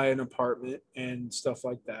buy an apartment and stuff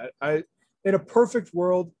like that. In a perfect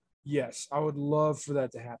world, yes, I would love for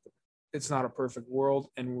that to happen. It's not a perfect world,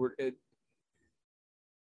 and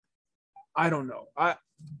I don't know.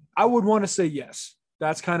 I would want to say yes.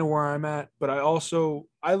 That's kind of where I'm at, but I also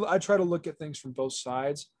I try to look at things from both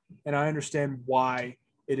sides, and I understand why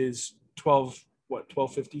it is 12.50,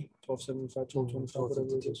 12.75, 12.25,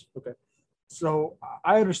 whatever it is. Okay. So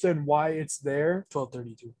I understand why it's there.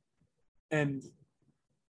 12.32. And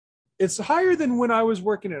it's higher than when I was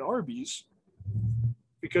working at Arby's,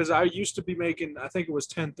 because I used to be making, I think it was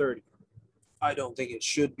 10.30. I don't think it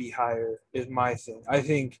should be higher is my thing. I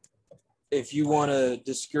think if you want to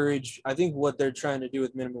discourage, I think what they're trying to do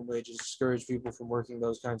with minimum wage is discourage people from working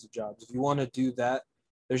those kinds of jobs. If you want to do that,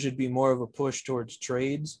 there should be more of a push towards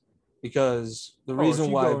trades, because the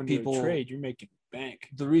reason why people trade, you're making bank.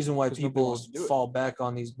 The reason why people fall back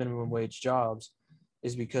on these minimum wage jobs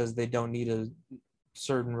is because they don't need a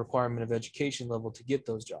certain requirement of education level to get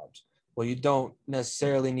those jobs. Well, you don't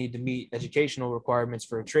necessarily need to meet educational requirements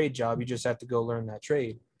for a trade job. You just have to go learn that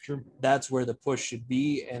trade. Sure. That's where the push should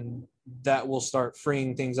be, and that will start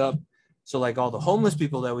freeing things up. So like all the homeless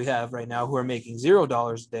people that we have right now who are making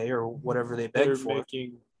 $0 a day or whatever they beg for.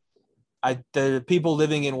 The people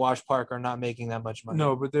living in Wash Park are not making that much money.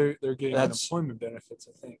 No, but they're getting unemployment benefits,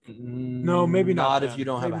 I think. No, maybe not. If you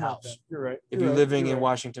don't have a house. You're right. If you're living in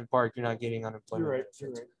Washington Park, you're not getting unemployment benefits.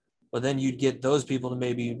 You're right. But then you'd get those people to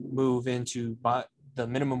maybe move into the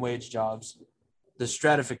minimum wage jobs. The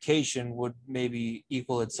stratification would maybe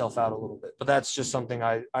equal itself out a little bit. But that's just something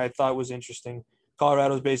I thought was interesting.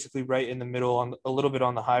 Colorado is basically right in the middle, a little bit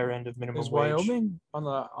on the higher end of minimum wage. Is Wyoming on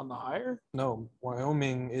the higher? No,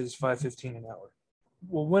 Wyoming is $5.15 an hour.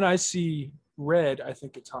 Well, when I see red, I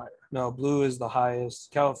think it's higher. No, blue is the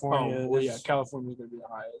highest. California. California is going to be the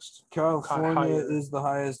highest. California is the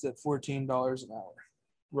highest at $14 an hour.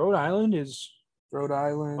 Rhode Island is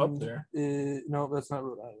up there. No, that's not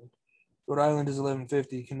Rhode Island. Rhode Island is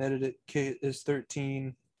 $11.50. Connecticut is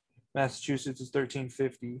 $13. Massachusetts is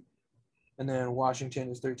 $13.50. And then Washington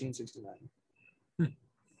is $13.69.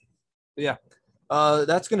 Yeah.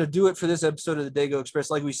 That's going to do it for this episode of the Daygo Express.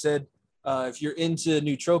 Like we said, if you're into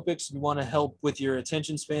nootropics and you want to help with your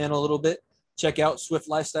attention span a little bit, check out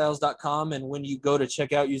swiftlifestyles.com. And when you go to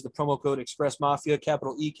check out, use the promo code Express Mafia,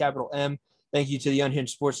 capital E, capital M. Thank you to the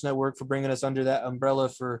Unhinged Sports Network for bringing us under that umbrella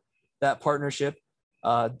for that partnership.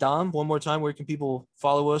 Dom, one more time, where can people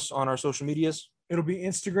follow us on our social medias? It'll be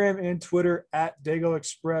Instagram and Twitter at Daygo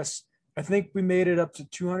Express. I think we made it up to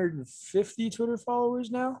 250 Twitter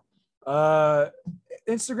followers now.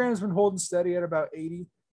 Instagram's been holding steady at about 80.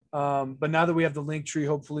 But now that we have the link tree,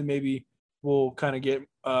 hopefully maybe we'll kind of get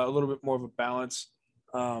a little bit more of a balance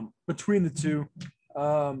between the two.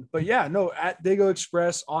 But yeah, no, at Daygo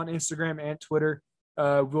Express on Instagram and Twitter.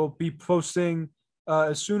 We'll be posting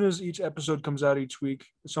as soon as each episode comes out each week,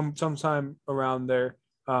 sometime around there.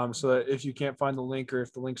 So that if you can't find the link, or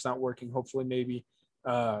if the link's not working, hopefully maybe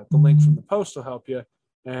the link from the post will help you,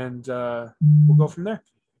 and we'll go from there.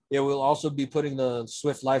 Yeah, we'll also be putting the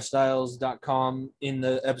swiftlifestyles.com in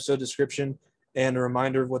the episode description, and a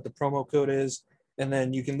reminder of what the promo code is. And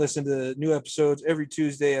then you can listen to new episodes every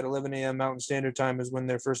Tuesday at 11 a.m. Mountain Standard Time is when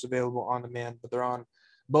they're first available on demand, but they're on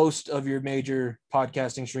most of your major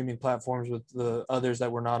podcasting streaming platforms, with the others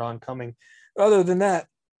that we're not on coming. Other than that,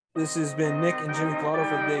 this has been Nick and Jimmy Collado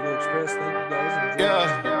for the Daygo Express. Thank you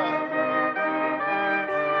guys.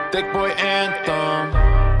 Thick boy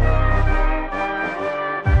anthem.